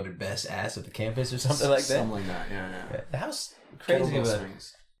was voted best ass of the campus or something like that. Something like that, yeah. How's crazy of a...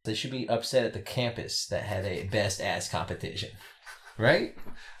 They should be upset at the campus that had a best ass competition. Right?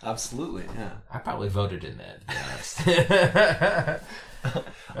 Absolutely, yeah. I probably voted in that, to be honest.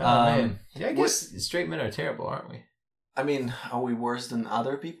 Man. Yeah, I guess straight men are terrible, aren't we? I mean, are we worse than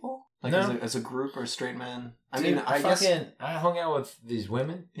other people? Like, no. as a group or straight men? I guess... I hung out with these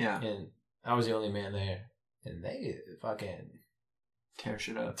women. Yeah. And I was the only man there. And they fucking... Tear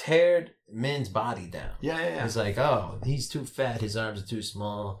shit up. Teared men's body down. Yeah. It's like, oh, he's too fat, his arms are too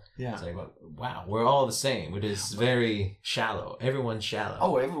small. Yeah. It's like, wow, we're all the same. It is very shallow. Everyone's shallow.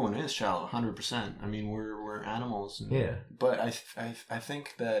 Oh, everyone is shallow, 100%. I mean, we're animals. But I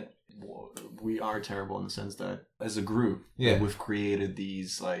think that we are terrible in the sense that as a group, we've created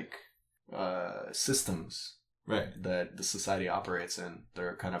these like systems. Right. That the society operates in.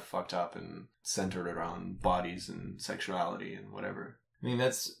 They're kind of fucked up and centered around bodies and sexuality and whatever. I mean,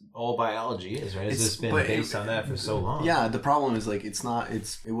 that's all biology is, right? It's just been based on that for so long. Yeah, the problem is like it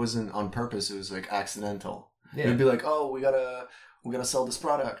wasn't on purpose. It was like accidental. Yeah. It'd be like, oh, we gotta sell this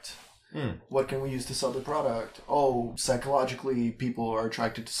product. What can we use to sell the product? Oh, psychologically, people are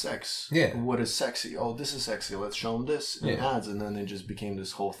attracted to sex. Yeah. What is sexy? Oh, this is sexy. Let's show them this in ads. And then it just became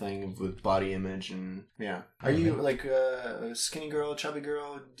this whole thing with body image and Are you like a skinny girl, chubby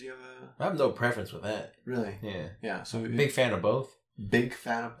girl? Do you have I have no preference with that. Really? Yeah. Yeah. So big fan of both. Big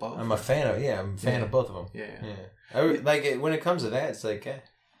fan of both. I'm a fan of both of them. Yeah. Like when it comes to that, it's like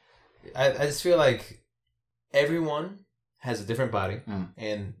I just feel like everyone has a different body,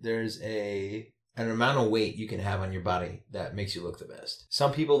 and there's an amount of weight you can have on your body that makes you look the best.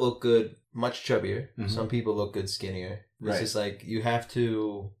 Some people look good, much chubbier. Mm-hmm. Some people look good, skinnier. It's just like you have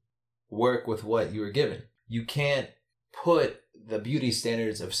to work with what you were given. You can't put the beauty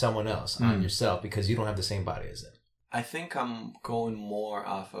standards of someone else on yourself because you don't have the same body as them. I think I'm going more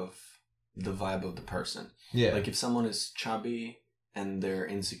off of the vibe of the person. Yeah. Like if someone is chubby and they're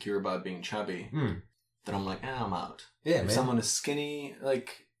insecure about being chubby, then I'm like, I'm out. Yeah, if someone is skinny,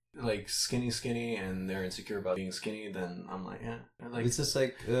 like skinny, and they're insecure about being skinny, then I'm like, like it's just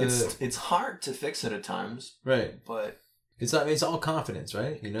like it's hard to fix it at times, right? But it's all confidence,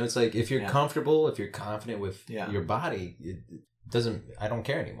 right? You know, it's like if you're comfortable, if you're confident with your body, it doesn't. I don't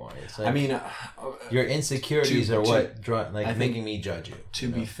care anymore. It's like, I mean, your insecurities are what making me judge you. To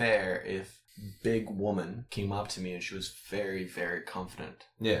be fair, if big woman came up to me and she was very, very confident,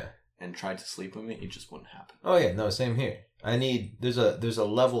 and tried to sleep with me, it just wouldn't happen. Oh yeah, no, same here. There's a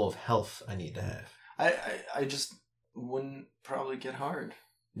level of health I need to have. I just wouldn't probably get hard.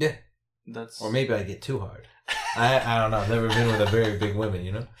 Yeah. Or maybe I get too hard. I don't know. I've never been with a very big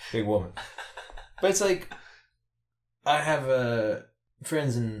woman, big woman. But it's like I have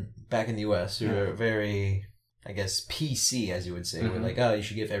friends back in the US who are very, I guess, PC, as you would say. We're like, oh, you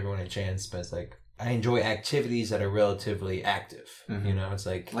should give everyone a chance. But it's like I enjoy activities that are relatively active. It's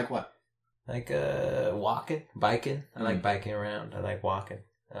like what? Like walking, biking. I like biking around. I like walking.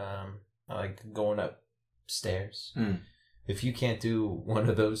 I like going up stairs. If you can't do one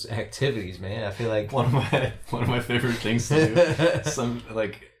of those activities, man, I feel like one of my favorite things to do. Some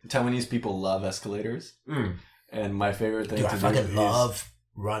like Taiwanese people love escalators, and my favorite thing to do is love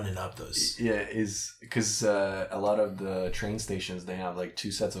running up those. Yeah, is because a lot of the train stations they have like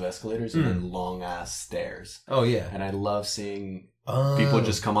 2 sets of escalators and then long ass stairs. Oh yeah, and I love seeing people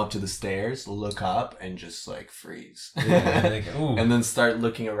just come up to the stairs, look up, and just like freeze. Yeah, and then start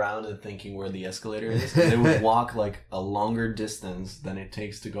looking around and thinking where the escalator is. They would walk like a longer distance than it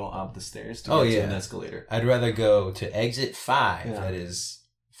takes to go up the stairs to get to an escalator. I'd rather go to exit 5 that is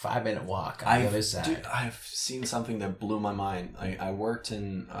 5-minute walk on the other side. Dude, I've seen something that blew my mind. I worked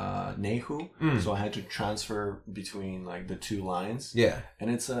in Nehu, so I had to transfer between like the two lines. Yeah. And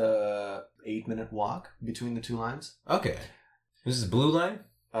it's a 8-minute walk between the two lines. Okay. This is blue line?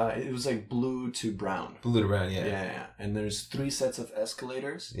 It was like blue to brown. Blue to brown, yeah. Yeah. And there's 3 sets of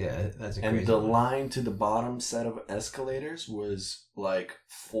escalators. Yeah, that's a crazy And the one. line to the bottom set of escalators was like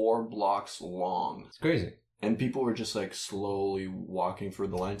 4 blocks long. It's crazy. And people were just like slowly walking through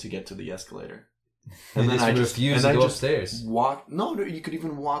the line to get to the escalator. And then I refused to go upstairs. No, you could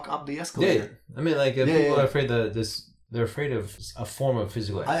even walk up the escalator. Yeah, I mean, like people are afraid they're afraid of a form of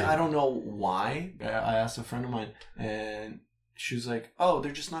physical activity. I don't know why. I asked a friend of mine, and she was like, "Oh,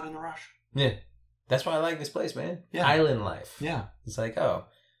 they're just not in a rush." Yeah, that's why I like this place, man. Yeah. Island life. Yeah, it's like, oh,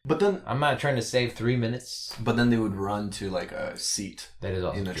 but then I'm not trying to save 3 minutes. But then they would run to like a seat that is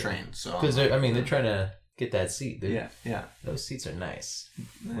also in the train. So because they're trying to get that seat, dude. Yeah. Those seats are nice.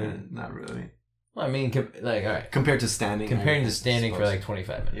 Not really. Well, I mean, like, all right. Comparing to standing for like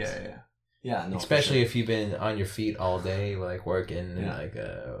 25 minutes. Yeah. No, especially if you've been on your feet all day, like working in like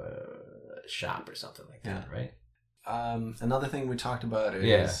a shop or something like that, right? Another thing we talked about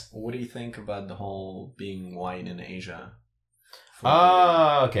is what do you think about the whole being white in Asia?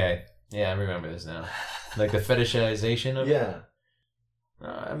 Oh, okay. Yeah, I remember this now. Like the fetishization of it.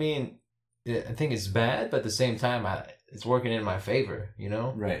 I mean, I think it's bad, but at the same time, it's working in my favor, you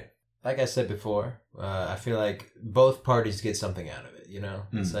know? Right. Like I said before, I feel like both parties get something out of it, you know?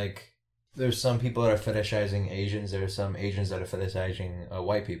 It's like there's some people that are fetishizing Asians. There are some Asians that are fetishizing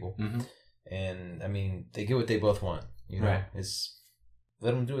white people. Mm-hmm. And, I mean, they get what they both want, you know? Right.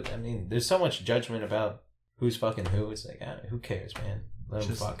 Let them do it. I mean, there's so much judgment about who's fucking who. It's like, who cares, man? Let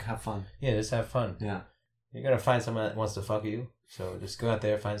them fuck. Have fun. Yeah, just have fun. Yeah. You're going to find someone that wants to fuck you. So just go out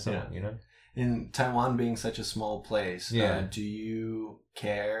there and find someone, you know? In Taiwan being such a small place, do you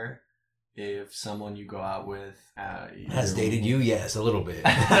care if someone you go out with has dated you? Yes, a little bit.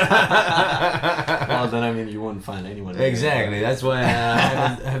 Well, then I mean, you wouldn't find anyone. Exactly. That's why I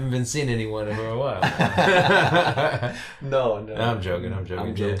haven't been seeing anyone for a while. No. I'm joking. I'm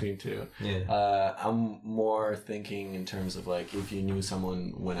joking too. Yeah. I'm more thinking in terms of like if you knew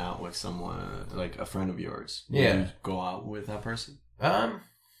someone went out with someone like a friend of yours. Would you go out with that person?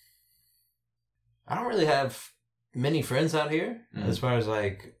 I don't really have many friends out here as far as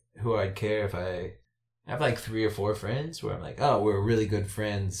like who I'd care if I have like 3 or 4 friends where I'm like, oh, we're really good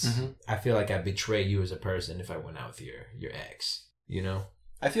friends. Mm-hmm. I feel like I'd betray you as a person if I went out with your ex, you know?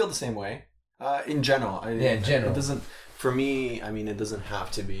 I feel the same way. In general. In general. It doesn't, for me, I mean, it doesn't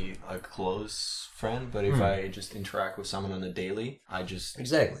have to be a close friend, but if I just interact with someone on a daily, I just...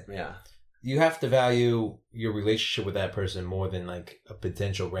 Exactly. Yeah. You have to value your relationship with that person more than like a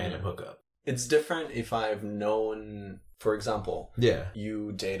potential random hookup. It's different if I've known, for example,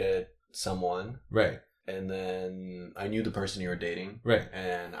 you dated someone. Right. And then I knew the person you were dating. Right.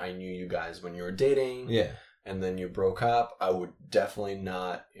 And I knew you guys when you were dating. Yeah. And then you broke up. I would definitely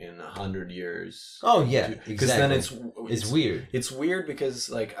not in 100 years. Oh, yeah. Exactly. Because then it's weird. It's weird because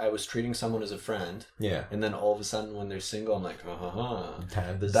like I was treating someone as a friend. Yeah. And then all of a sudden when they're single, I'm like,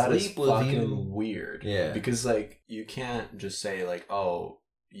 time to that sleep is with fucking you. weird. Yeah. Because like you can't just say like, oh,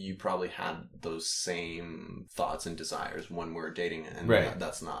 you probably had those same thoughts and desires when we're dating, and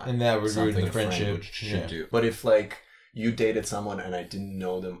that's not. And that would ruin the friendship. Should do. But if like you dated someone and I didn't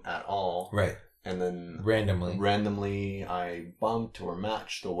know them at all, right? And then randomly I bumped or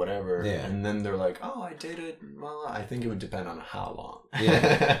matched or whatever, and then they're like, "Oh, I dated." Well, I think it would depend on how long.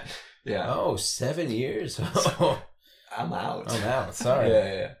 Yeah. Yeah. Oh, 7 years. I'm out. Sorry.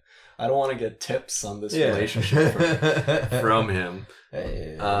 Yeah. I don't want to get tips on this relationship from him.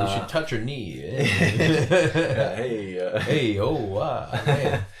 Hey, you should touch her knee. Hey, oh, wow.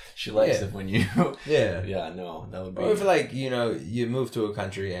 Man. She likes it when you... Yeah, no, that would be... Or if, like, you know, you move to a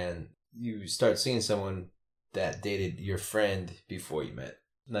country and you start seeing someone that dated your friend before you met.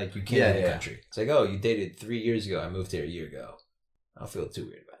 Like, you came to the country. It's like, oh, you dated 3 years ago. I moved here a year ago. I don't feel too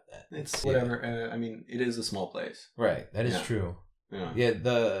weird about that. It's whatever. I mean, it is a small place. Right. That is true. Yeah,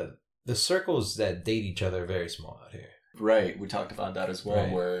 the circles that date each other are very small out here. Right. We talked about that as well,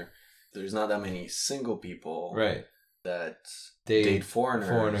 where there's not that many single people that date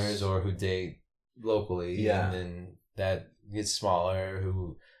foreigners or who date locally. Yeah. And then that gets smaller,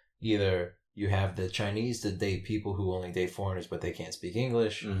 who either you have the Chinese that date people who only date foreigners but they can't speak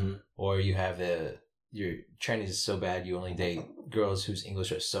English, or you have your Chinese is so bad you only date girls whose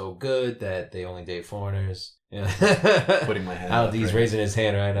English are so good that they only date foreigners. Yeah. Putting my hand Aldi's raising his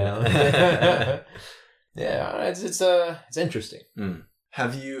hand right now. Yeah, it's interesting.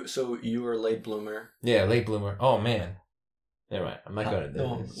 So you were a late bloomer? Yeah, late bloomer. Oh man, Never mind. I'm not going to.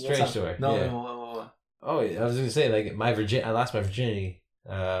 No, strange story. No, yeah. no. Oh, I was gonna say like I lost my virginity.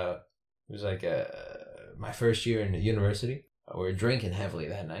 It was like my first year in university. We were drinking heavily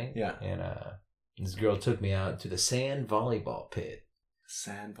that night. Yeah. And this girl took me out to the sand volleyball pit.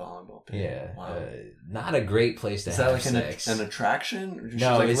 Sand volleyball pit. Yeah. Wow. Not a great place to have sex. Is that like an attraction? She's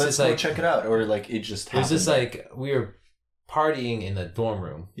no, like, it's let's just go like check it out, or like it just happened. It was just like we were partying in the dorm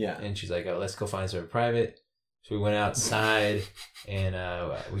room. Yeah. And she's like, "Oh, let's go find somewhere private." So we went outside, and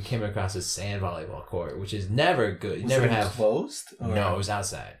we came across a sand volleyball court, which is never good. You never have closed. Or? No, it was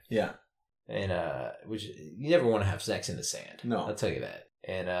outside. Yeah. And which you never want to have sex in the sand. No, I'll tell you that.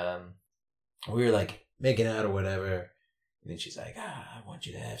 And we were like making out or whatever. And then she's like, I want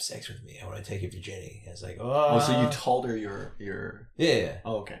you to have sex with me. I want to take your virginity. I was like, oh. So you told her your... Yeah.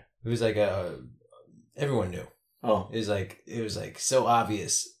 Oh, okay. It was like, everyone knew. Oh. It was like so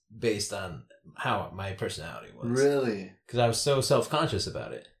obvious based on how my personality was. Really? Because I was so self-conscious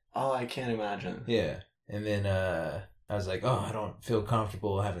about it. Oh, I can't imagine. Yeah. And then I was like, oh, I don't feel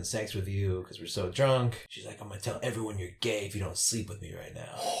comfortable having sex with you because we're so drunk. She's like, I'm going to tell everyone you're gay if you don't sleep with me right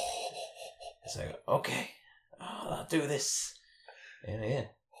now. It's like, okay. I'll do this. And yeah.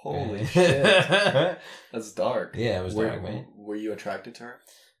 Holy shit. That's dark. Yeah, it was dark, man. Were you attracted to her?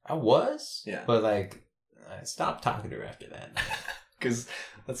 I was. Yeah. But like, I stopped talking to her after that. Because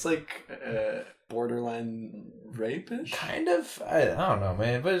that's like borderline rapish? Kind of. I don't know,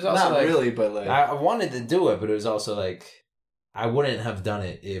 man. But it's also not like, really, but like... I wanted to do it, but it was also like, I wouldn't have done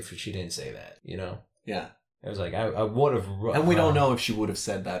it if she didn't say that, you know? Yeah. It was like, I would have... And we don't know if she would have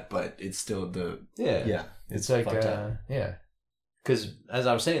said that, but it's still the... Yeah. Yeah. It's like, yeah. Because as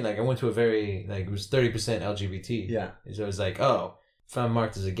I was saying, like, I went to a very, like, it was 30% LGBT. Yeah. So it was like, oh, if I'm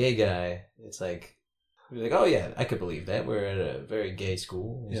marked as a gay guy, it's like, oh yeah, I could believe that. We're at a very gay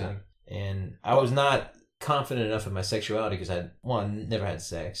school. Yeah. Like, and I was not confident enough in my sexuality because I, one, never had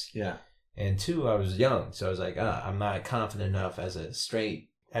sex. Yeah. And two, I was young. So I was like, I'm not confident enough as a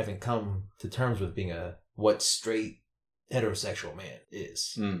straight, having come to terms with being what straight heterosexual man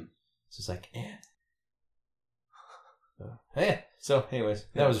is. Mm. So it's like, yeah. So anyways,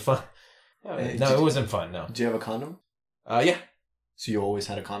 that was fun. No, it wasn't fun, no. Do you have a condom? Yeah. So you always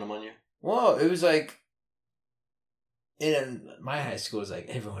had a condom on you? Well, it was like, in my high school, it was like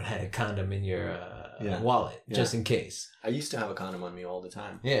everyone had a condom in your wallet, just in case. I used to have a condom on me all the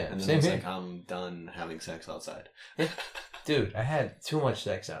time. Yeah, and then it's like, I'm done having sex outside. Dude, I had too much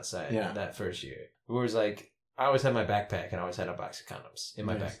sex outside that first year. It was like, I always had my backpack, and I always had a box of condoms in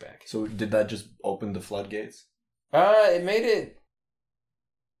my backpack. So did that just open the floodgates? It made it...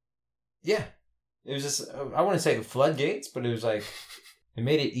 Yeah. It was just, I wouldn't say floodgates, but it was like, it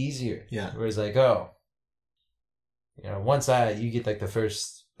made it easier. Yeah. Where it's like, oh, you know, once you get like the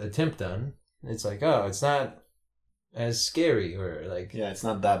first attempt done, it's like, oh, it's not as scary or like... Yeah, it's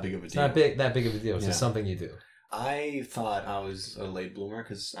not that big of a deal. It's not that big of a deal. It's just something you do. I thought I was a late bloomer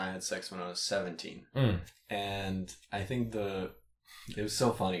because I had sex when I was 17. And I think it was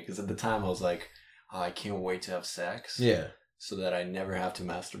so funny because at the time I was like, I can't wait to have sex. Yeah. So that I never have to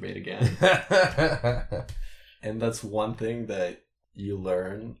masturbate again. And that's one thing that you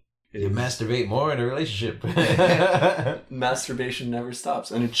learn. You masturbate more in a relationship. Masturbation never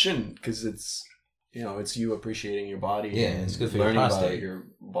stops. And it shouldn't, because it's, it's you appreciaating your body. Yeah, and it's good for learning your prostate. about your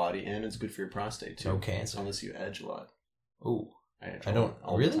body, and it's good for your prostate too. No cancer. Unless you edge a lot. Ooh. I don't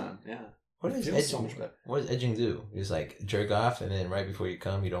all really? the time. Yeah. What is edging? So much better. What does edging do? It's like jerk off, and then right before you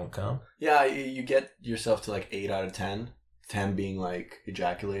come, you don't come? Yeah, you get yourself to like 8 out of 10. 10 being like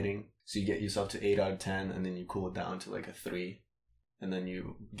ejaculating. So you get yourself to 8 out of 10, and then you cool it down to like a 3. And then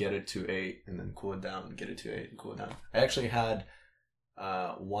you get it to 8, and then cool it down, get it to 8, and cool it down. I actually had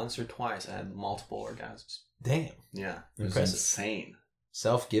once or twice, I had multiple orgasms. Damn. Yeah. It was insane.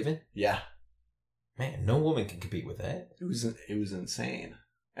 Self-given? Yeah. Man, no woman can compete with that. It was insane.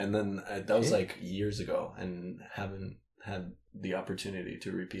 And then that was like years ago, and haven't had the opportunity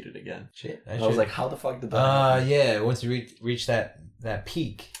to repeat it again. Shit. I was like, how the fuck did that happen? Yeah, once you reach that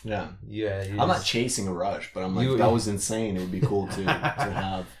peak. Yeah. Yeah. I'm not chasing a rush, but I'm like, that was insane. It would be cool to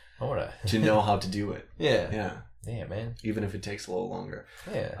have, to know how to do it. Yeah. Yeah. Yeah, man. Even if it takes a little longer.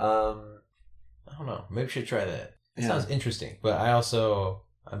 Yeah. I don't know. Maybe we should try that. It sounds interesting, but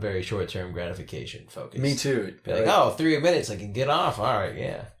I'm very short-term gratification focused. Me too. Be like, 3 minutes, I can get off. All right,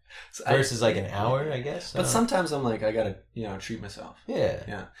 yeah. So versus like an hour, I guess. But sometimes I'm like, I gotta, treat myself. Yeah.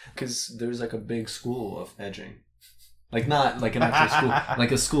 Yeah. Because there's like a big school of edging. Like not like an actual school,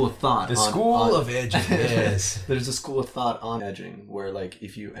 like a school of thought. The school of edging, yes. There's a school of thought on edging where like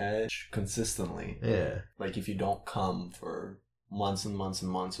if you edge consistently, yeah, like if you don't come for months and months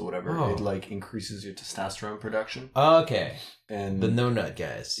and months or whatever, it like increases your testosterone production. Okay. And the no nut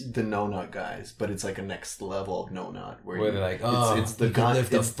guys. The no nut guys, but it's like a next level of no nut where they're like, oh, it's the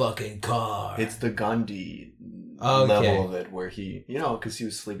lift a fucking car. It's the Gandhi level of it, where he, you know, because he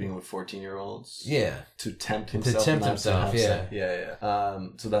was sleeping with 14-year-olds. Yeah. To tempt himself. Yeah.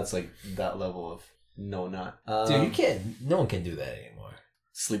 So that's like that level of no nut. Dude, no one can do that anymore.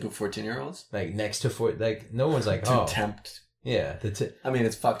 Sleep with 14-year-olds? Like next to like no one's like, to tempt. Yeah. I mean,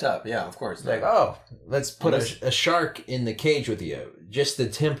 it's fucked up. Yeah, of course. Like, let's put a shark in the cage with you just to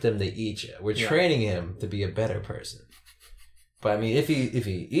tempt him to eat you. We're training him to be a better person. But I mean, if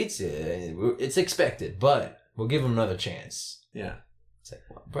he eats it, it's expected. But we'll give him another chance. Yeah. It's like,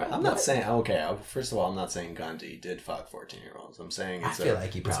 well, bro, I'm not saying, first of all, I'm not saying Gandhi did fuck 14-year-olds. I'm saying I feel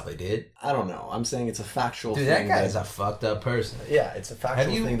like he probably did. I don't know. I'm saying it's a factual thing. Dude, that guy's a fucked up person. Yeah, it's a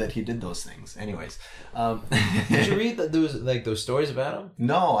factual thing that he did those things. Anyways. Did you read those stories about him?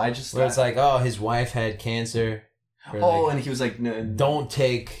 No, I just... Where it's like, his wife had cancer. And he was like... No, don't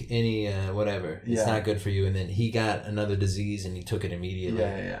take any, whatever. It's not good for you. And then he got another disease and he took it immediately.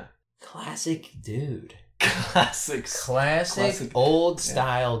 Yeah. Classic dude. Classic old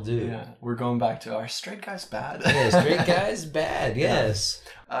style dude. Yeah, we're going back to our straight guy's bad. Yeah, straight guy's bad. Yes.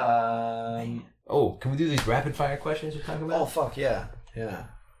 Can we do these rapid fire questions you're talking about? Oh fuck yeah.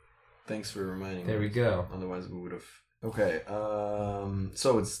 Thanks for reminding me. There we go. Otherwise we would have. Okay.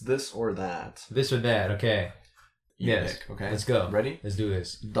 So it's this or that. This or that. Okay. Yes. Pick, okay. Let's go. Ready? Let's do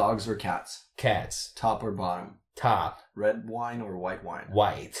this. Dogs or cats? Cats. Top or bottom? Top. Red wine or white wine?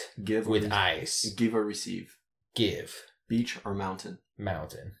 White. Give with ice. Give or receive? Give. Beach or mountain?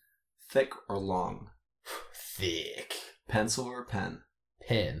 Mountain. Thick or long? Thick. Pencil or pen?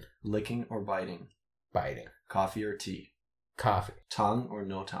 Pen. Licking or biting? Biting. Coffee or tea? Coffee. Tongue or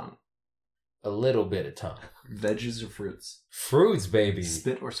no tongue? A little bit of tongue. Veggies or fruits? Fruits, baby.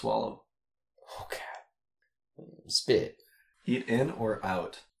 Spit or swallow? Oh, God. Spit. Eat in or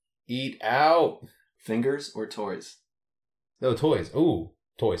out? Eat out. Fingers or toys? No, toys. Ooh,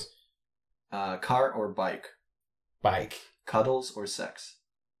 toys. Car or bike? Bike. Cuddles or sex?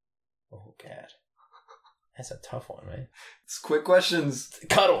 Oh, God. That's a tough one, man. It's quick questions.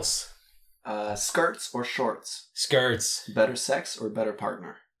 Cuddles. Skirts or shorts? Skirts. Better sex or better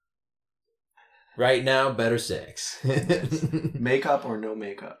partner? Right now, better sex. Makeup or no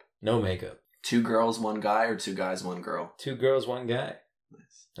makeup? No makeup. 2 girls, 1 guy, or 2 guys, 1 girl? 2 girls, 1 guy.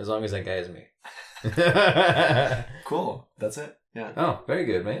 Nice. As long as that guy is me. Cool. That's it. Yeah. Oh, very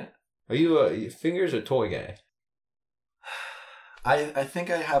good, man. Are you a fingers or toy guy? I think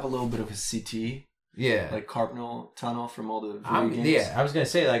I have a little bit of a CT. Yeah. Like carpal tunnel from all the video games. Yeah, I was going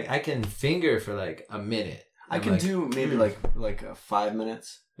to say, like, I can finger for, like, a minute. I can do maybe, like 5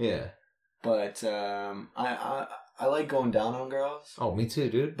 minutes. Yeah. But I like going down on girls. Oh, me too,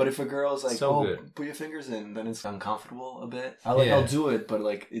 dude. But if a girl's like, good. Put your fingers in, then it's uncomfortable a bit. I'll do it, but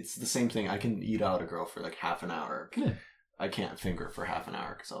like it's the same thing. I can eat out a girl for like half an hour. Yeah. I can't finger for half an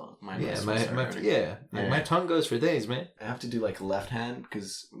hour because my tongue goes for days, man. I have to do like left hand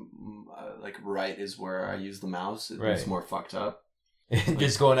because like right is where I use the mouse. It's more fucked up.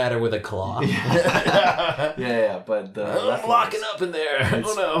 Just going at her with a claw. Yeah. But the I'm locking up in there.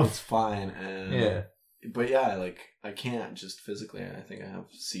 Oh no, it's fine. And but yeah, like I can't just physically. I think I have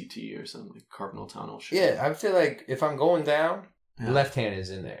CT or something, like carpal tunnel shit. Yeah, I feel like if I'm going down, left hand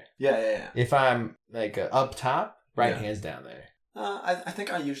is in there. Yeah. If I'm like up top, right hand's down there. I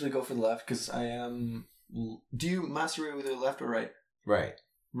think I usually go for the left because I am. Do you masturbate with your left or right? Right.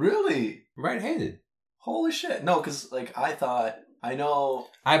 Really? Right-handed. Holy shit! No, because like I know.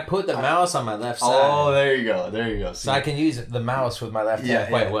 I put the mouse on my left side. Oh, there you go. So I can use the mouse with my left hand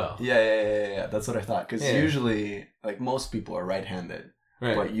quite well. Yeah. That's what I thought. Because usually, like most people are right-handed.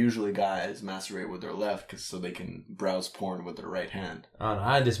 Right. But usually guys masturbate with their left so they can browse porn with their right hand. Oh, no,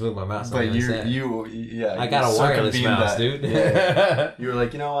 I just move my mouse. But I got a wireless mouse, dude. Yeah. You were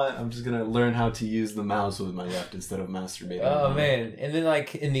like, you know what? I'm just going to learn how to use the mouse with my left instead of masturbating. Oh, man. And then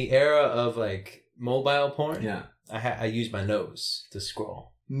like in the era of like mobile porn. Yeah. I use my nose to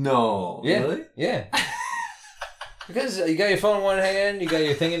scroll. No. Yeah. Really? Yeah. Because you got your phone in one hand, you got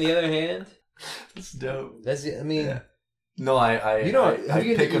your thing in the other hand. That's dope. I mean... Yeah. No, I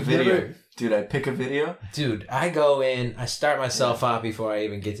pick a video. Dude, I pick a video. Dude, I go in, I start myself out before I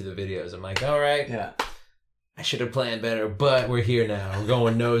even get to the videos. I'm like, all right. Yeah. I should have planned better, but we're here now. We're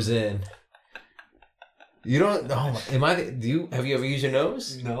going nose in. You don't... Oh, have you ever used your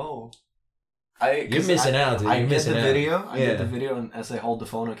nose? No. You're missing out, dude. You're missing out. I get the video, and as I hold the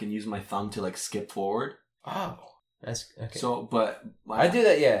phone, I can use my thumb to like skip forward. Oh, that's okay. So, but I do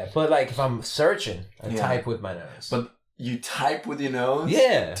that, yeah. But like if I'm searching, I type with my nose. But You type with your nose?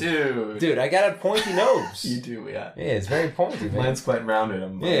 Yeah. Dude, I got a pointy nose. You do, yeah. Yeah, it's very pointy, man. Mine's quite rounded.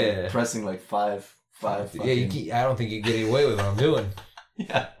 I'm pressing like five. Yeah, I don't think you get away with what I'm doing.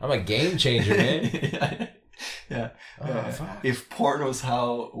 Yeah. I'm a game changer, man. Yeah. If porn was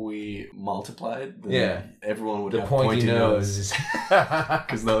how we multiplied, then everyone would have pointy noses.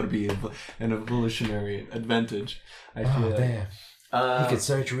 Because that would be an evolutionary advantage. I feel damn. He could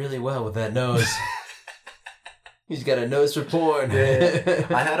search really well with that nose. He's got a nose for porn. Yeah.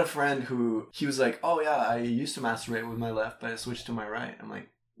 I had a friend who, he was like, oh yeah, I used to masturbate with my left, but I switched to my right. I'm like,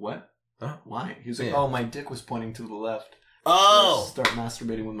 what? Huh? Why? He was like, oh, my dick was pointing to the left. Oh! So I start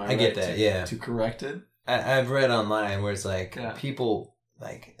masturbating with my right. I get that, to correct it. I've read online where it's like people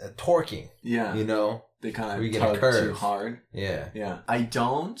like torquing. Yeah. You know? They kind of tug too hard. Yeah. Yeah. I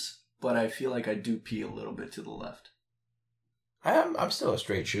don't, but I feel like I do pee a little bit to the left. I'm still a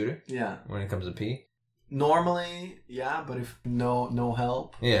straight shooter. Yeah. When it comes to pee. Normally, yeah, but if no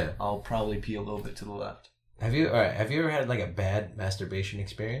help, I'll probably pee a little bit to the left. Have you ever had like a bad masturbation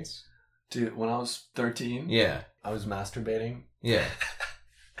experience? Dude, when I was 13, I was masturbating. Yeah.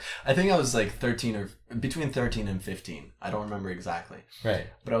 I think I was like 13 or between 13 and 15. I don't remember exactly. Right.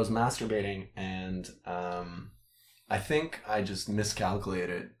 But I was masturbating and I think I just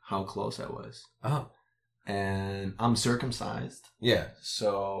miscalculated how close I was. Oh. And I'm circumcised. Yeah.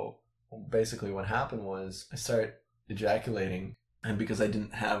 So basically what happened was I started ejaculating, and because I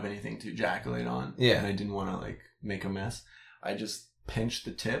didn't have anything to ejaculate on, and I didn't want to like make a mess, I just pinched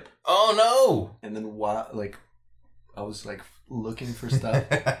the tip. Oh no! And then I was like looking for stuff,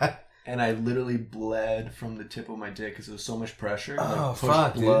 and I literally bled from the tip of my dick because there was so much pressure. Oh,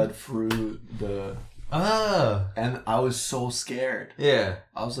 pushed blood through the. And I was so scared. Yeah.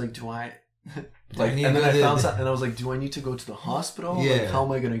 I was like, do I? Like, and then I found something, and I was like, do I need to go to the hospital? Yeah. Like, how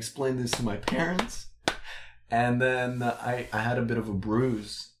am I going to explain this to my parents? And then I had a bit of a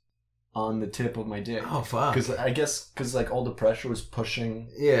bruise on the tip of my dick. Oh, fuck. Because like all the pressure was pushing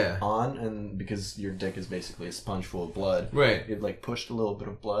on, and because your dick is basically a sponge full of blood. Right. It like pushed a little bit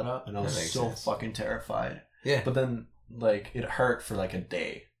of blood up, and I was so fucking terrified. Yeah. But then like it hurt for like a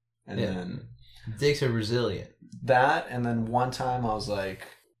day. And then... Dicks are resilient. That, and then one time I was like...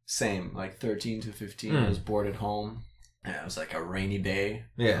 Same, like 13 to 15, I was bored at home. And it was like a rainy day.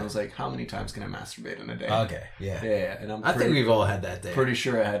 Yeah. I was like, how many times can I masturbate in a day? Okay, yeah. Yeah, and I think we've all had that day. Pretty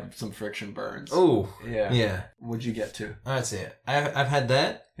sure I had some friction burns. Oh. Yeah. Yeah. What'd you get to? That's it. I've had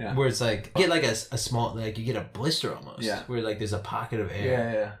that. Yeah. Where it's like, you get like a small, like you get a blister almost. Yeah. Where like there's a pocket of air.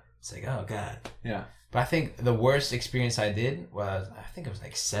 Yeah, yeah. It's like, oh God. Yeah. But I think the worst experience I did was, I think I was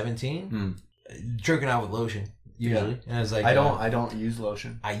like 17. Jerking out with lotion. Usually. And I was like, I don't use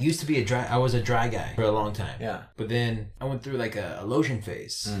lotion. I used to be I was a dry guy for a long time. Yeah. But then I went through like a lotion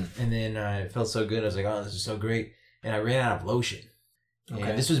phase. And then I felt so good. I was like, oh, this is so great. And I ran out of lotion. Okay.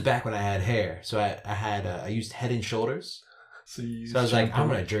 And this was back when I had hair. So I used Head and Shoulders. So I was like, I'm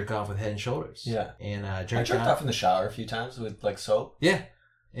going to jerk off with Head and Shoulders. Yeah. And I jerked off in the shower a few times with like soap. Yeah.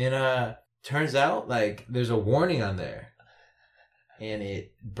 And turns out like there's a warning on there. And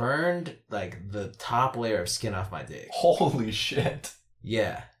it burned, like, the top layer of skin off my dick. Holy shit.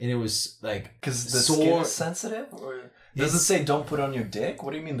 Yeah. And it was, like, because the skin is sensitive? Or does it say don't put on your dick?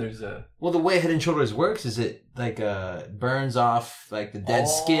 What do you mean there's a... Well, the way Head and Shoulders works is it, like, burns off, like, the dead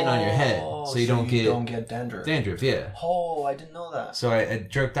skin on your head. So you don't get dandruff. Dandruff, yeah. Oh, I didn't know that. So I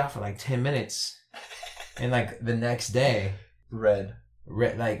jerked off for, like, 10 minutes. And, like, the next day... Red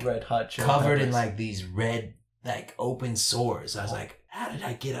hot chili covered peppers. In, like, these red... like open sores. I was like, how did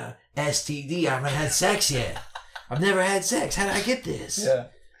I get a STD? I haven't had sex yet. I've never had sex. How did I get this? Yeah.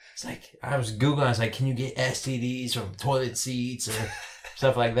 It's like, I was Googling, I was like, can you get STDs from toilet seats or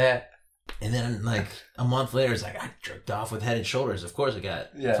stuff like that? And then like a month later, it's like, I jerked off with Head and Shoulders. Of course I got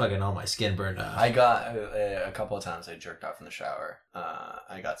fucking all my skin burned off. I got a couple of times I jerked off in the shower.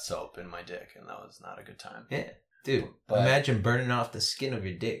 I got soap in my dick, and that was not a good time. Yeah. Dude, imagine burning off the skin of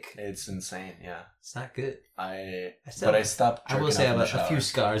your dick. It's insane, yeah. It's not good. I stopped jerking. I will say I have a few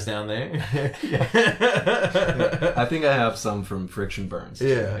scars down there. Yeah. I think I have some from friction burns. Too.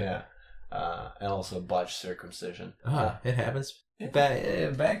 Yeah. And also botched circumcision. It happens.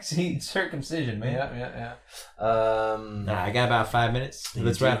 Backseat circumcision, man. Yeah. I got about 5 minutes.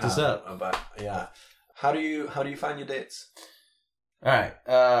 Let's wrap this up. How do you find your dates? All right.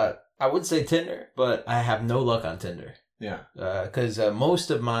 I would say Tinder, but I have no luck on Tinder. Yeah. Because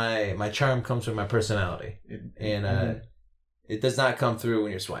most of my charm comes from my personality. And it does not come through when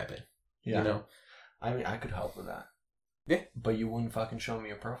you're swiping. Yeah. You know? I mean, I could help with that. Yeah. But you wouldn't fucking show me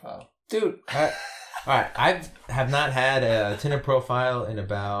your profile. Dude, all right. I have not had a Tinder profile in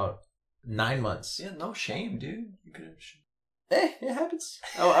about 9 months. Yeah, no shame, dude. You could have. It happens.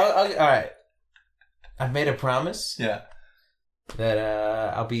 All right. I've made a promise. Yeah. That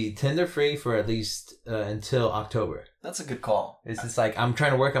I'll be Tinder free for at least until October. That's a good call. It's just like I'm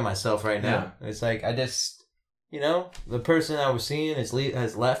trying to work on myself right now. Yeah. It's like I just, the person I was seeing has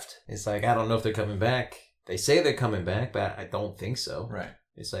left. It's like I don't know if they're coming back. They say they're coming back, but I don't think so. Right.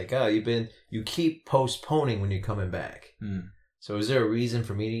 It's like, oh, you keep postponing when you're coming back. Mm. So is there a reason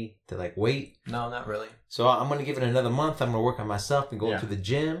for me to like wait? No, not really. So I'm gonna give it another month. I'm gonna work on myself and go to the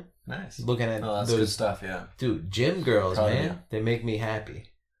gym. Nice. Looking at that's good stuff, yeah. Dude, gym girls, man, they make me happy.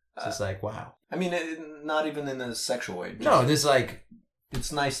 It's just like, wow. I mean, not even in a sexual way. No, this like...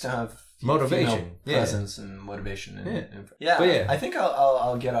 It's nice to have motivation, presence and motivation. But I think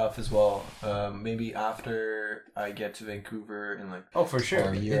I'll get off as well. Maybe after I get to Vancouver in like... Oh, for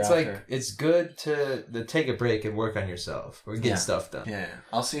sure. It's after. Like, it's good to take a break and work on yourself or get stuff done. Yeah.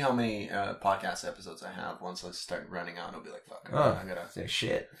 I'll see how many podcast episodes I have. Once I start running out, I'll be like, fuck, I gotta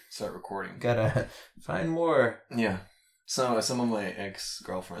start recording. Gotta find more. Yeah. So some of my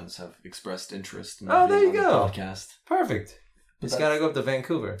ex-girlfriends have expressed interest in there you go. The podcast. Perfect. Just gotta go up to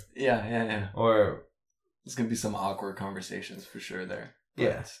Vancouver. Yeah. Or there's gonna be some awkward conversations for sure there.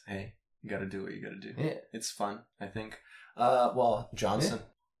 But, hey, you gotta do what you gotta do. Yeah. It's fun, I think. Johnson.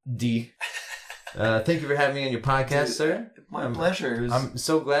 Yeah. D. Thank you for having me on your podcast, sir. My pleasure. I'm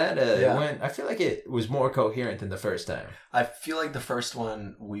so glad it went. I feel like it was more coherent than the first time. I feel like the first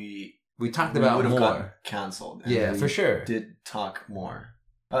one we talked about more. Gotten canceled. Yeah, for sure. Did talk more.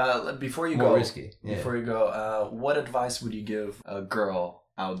 Before you more go, risky. Yeah. Before you go, what advice would you give a girl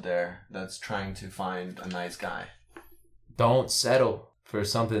out there that's trying to find a nice guy? Don't settle for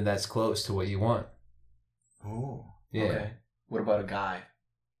something that's close to what you want. Oh, yeah. Okay. What about a guy?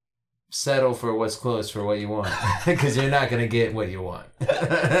 Settle for what's close for what you want, because you're not gonna get what you want.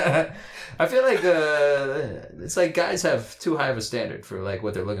 I feel like it's like guys have too high of a standard for like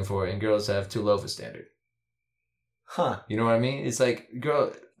what they're looking for, and girls have too low of a standard. Huh. You know what I mean? It's like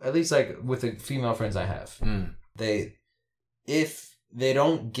at least like with the female friends I have, if they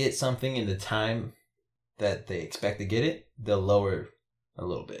don't get something in the time that they expect to get it, they'll lower a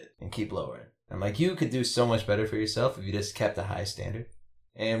little bit and keep lowering. I'm like, you could do so much better for yourself if you just kept a high standard.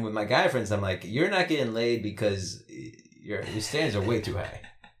 And with my guy friends, I'm like, you're not getting laid because your standards are way too high.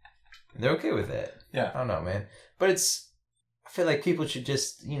 And they're okay with that. Yeah. I don't know, man. But I feel like people should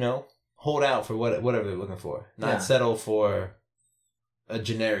just, hold out for whatever they're looking for. Not settle for a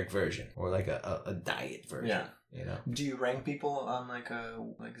generic version or like a diet version. Yeah. Do you rank people on like a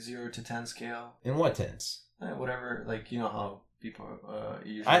 0 to 10 scale? In what tense? Whatever, like, how people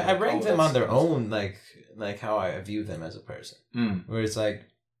usually... I rank them on their own, like how I view them as a person. Where it's like,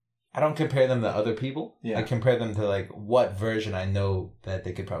 I don't compare them to other people. Yeah. I compare them to like what version I know that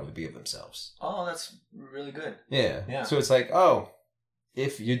they could probably be of themselves. Oh, that's really good. Yeah. So it's like,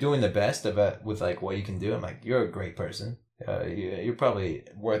 if you're doing the best of it with like what you can do, I'm like, you're a great person. You're probably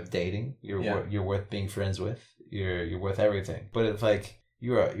worth dating. You're worth being friends with. You're worth everything. But if like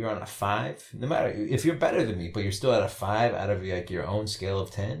you're on a 5, no matter if you're better than me, but you're still at a 5 out of like your own scale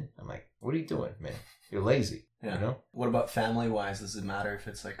of 10, I'm like, what are you doing, man? You're lazy. Yeah. What about family wise? Does it matter if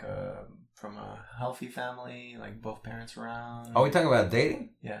it's like from a healthy family, like both parents around? Are we talking about dating?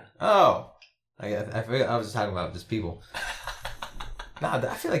 Yeah. Oh, I was just talking about just people. Nah,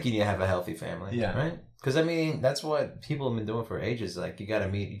 I feel like you need to have a healthy family. Yeah. Right? Because I mean, that's what people have been doing for ages. Like, you got to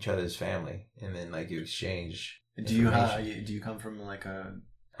meet each other's family, and then like you exchange. Do you come from like a?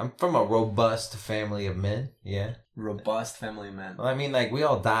 I'm from a robust family of men. Yeah. Robust family of men. Well, I mean, like we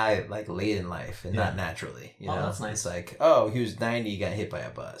all die like late in life and not naturally. You know, that's nice. It's like, he was 90, he got hit by a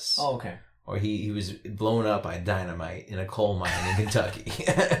bus. Oh, okay. Or he was blown up by dynamite in a coal mine in Kentucky.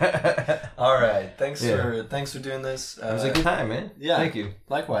 All right. Thanks for doing this. It was a good time, man. Yeah. Thank you.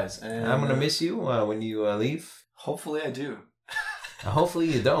 Likewise. And I'm gonna miss you when you leave. Hopefully, I do.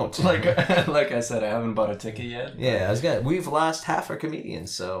 Hopefully you don't. Like I said, I haven't bought a ticket yet. Yeah, we've lost half our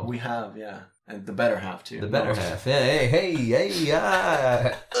comedians, so we have, yeah, and the better half too. The better half, yeah. Hey,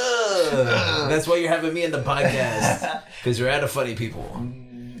 that's why you're having me in the podcast, because you're out of funny people.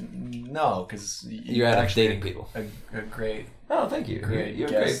 No, because you're out of dating people. A great. Oh, thank you. You're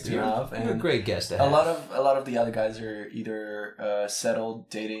guest to have. You're a great guest to have. A lot of the other guys are either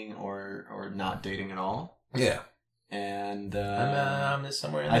settled dating or not dating at all. Yeah. And I'm just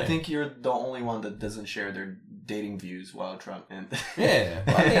somewhere in there. I think you're the only one that doesn't share their dating views while Trump and yeah.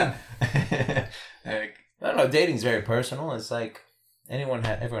 Well, I don't know. Dating's very personal. It's like everyone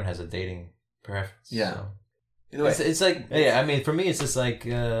has a dating preference. Yeah. So. Either way, it's like I mean, for me, it's just like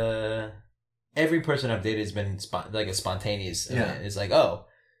every person I've dated has been like a spontaneous event. It's like,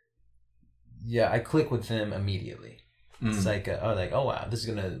 I click with them immediately. It's like, oh wow, this is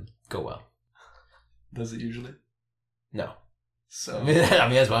gonna go well. Does it usually? No. So I mean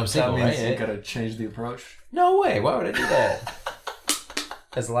that's why I'm single, that means right? You gotta change the approach. No way. Why would I do that?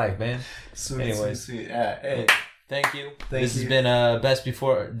 That's life, man. Sweet, sweet. Yeah, hey. Thank you. This has been Best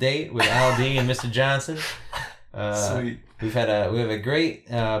Before Date with Al D and Mr. Johnson. Sweet. We have a great.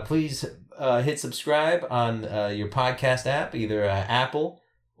 Please hit subscribe on your podcast app, either Apple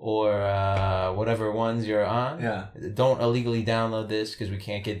or whatever ones you're on. Yeah. Don't illegally download this because we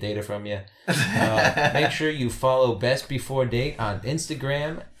can't get data from you. Make sure you follow Best Before Date on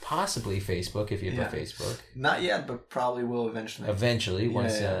Instagram, possibly Facebook if you have a Facebook. Not yet, but probably will eventually. Eventually,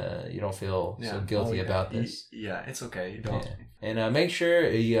 once you don't feel so guilty about this. Yeah, it's okay. You don't. Yeah. And make sure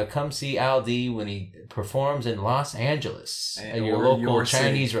you come see Al D when he performs in Los Angeles at your local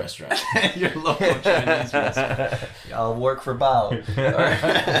Chinese restaurant. Your local Chinese restaurant. I'll work for Bao.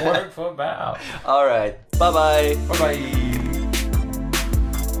 Work for Bao. All right. Bye-bye. Bye-bye.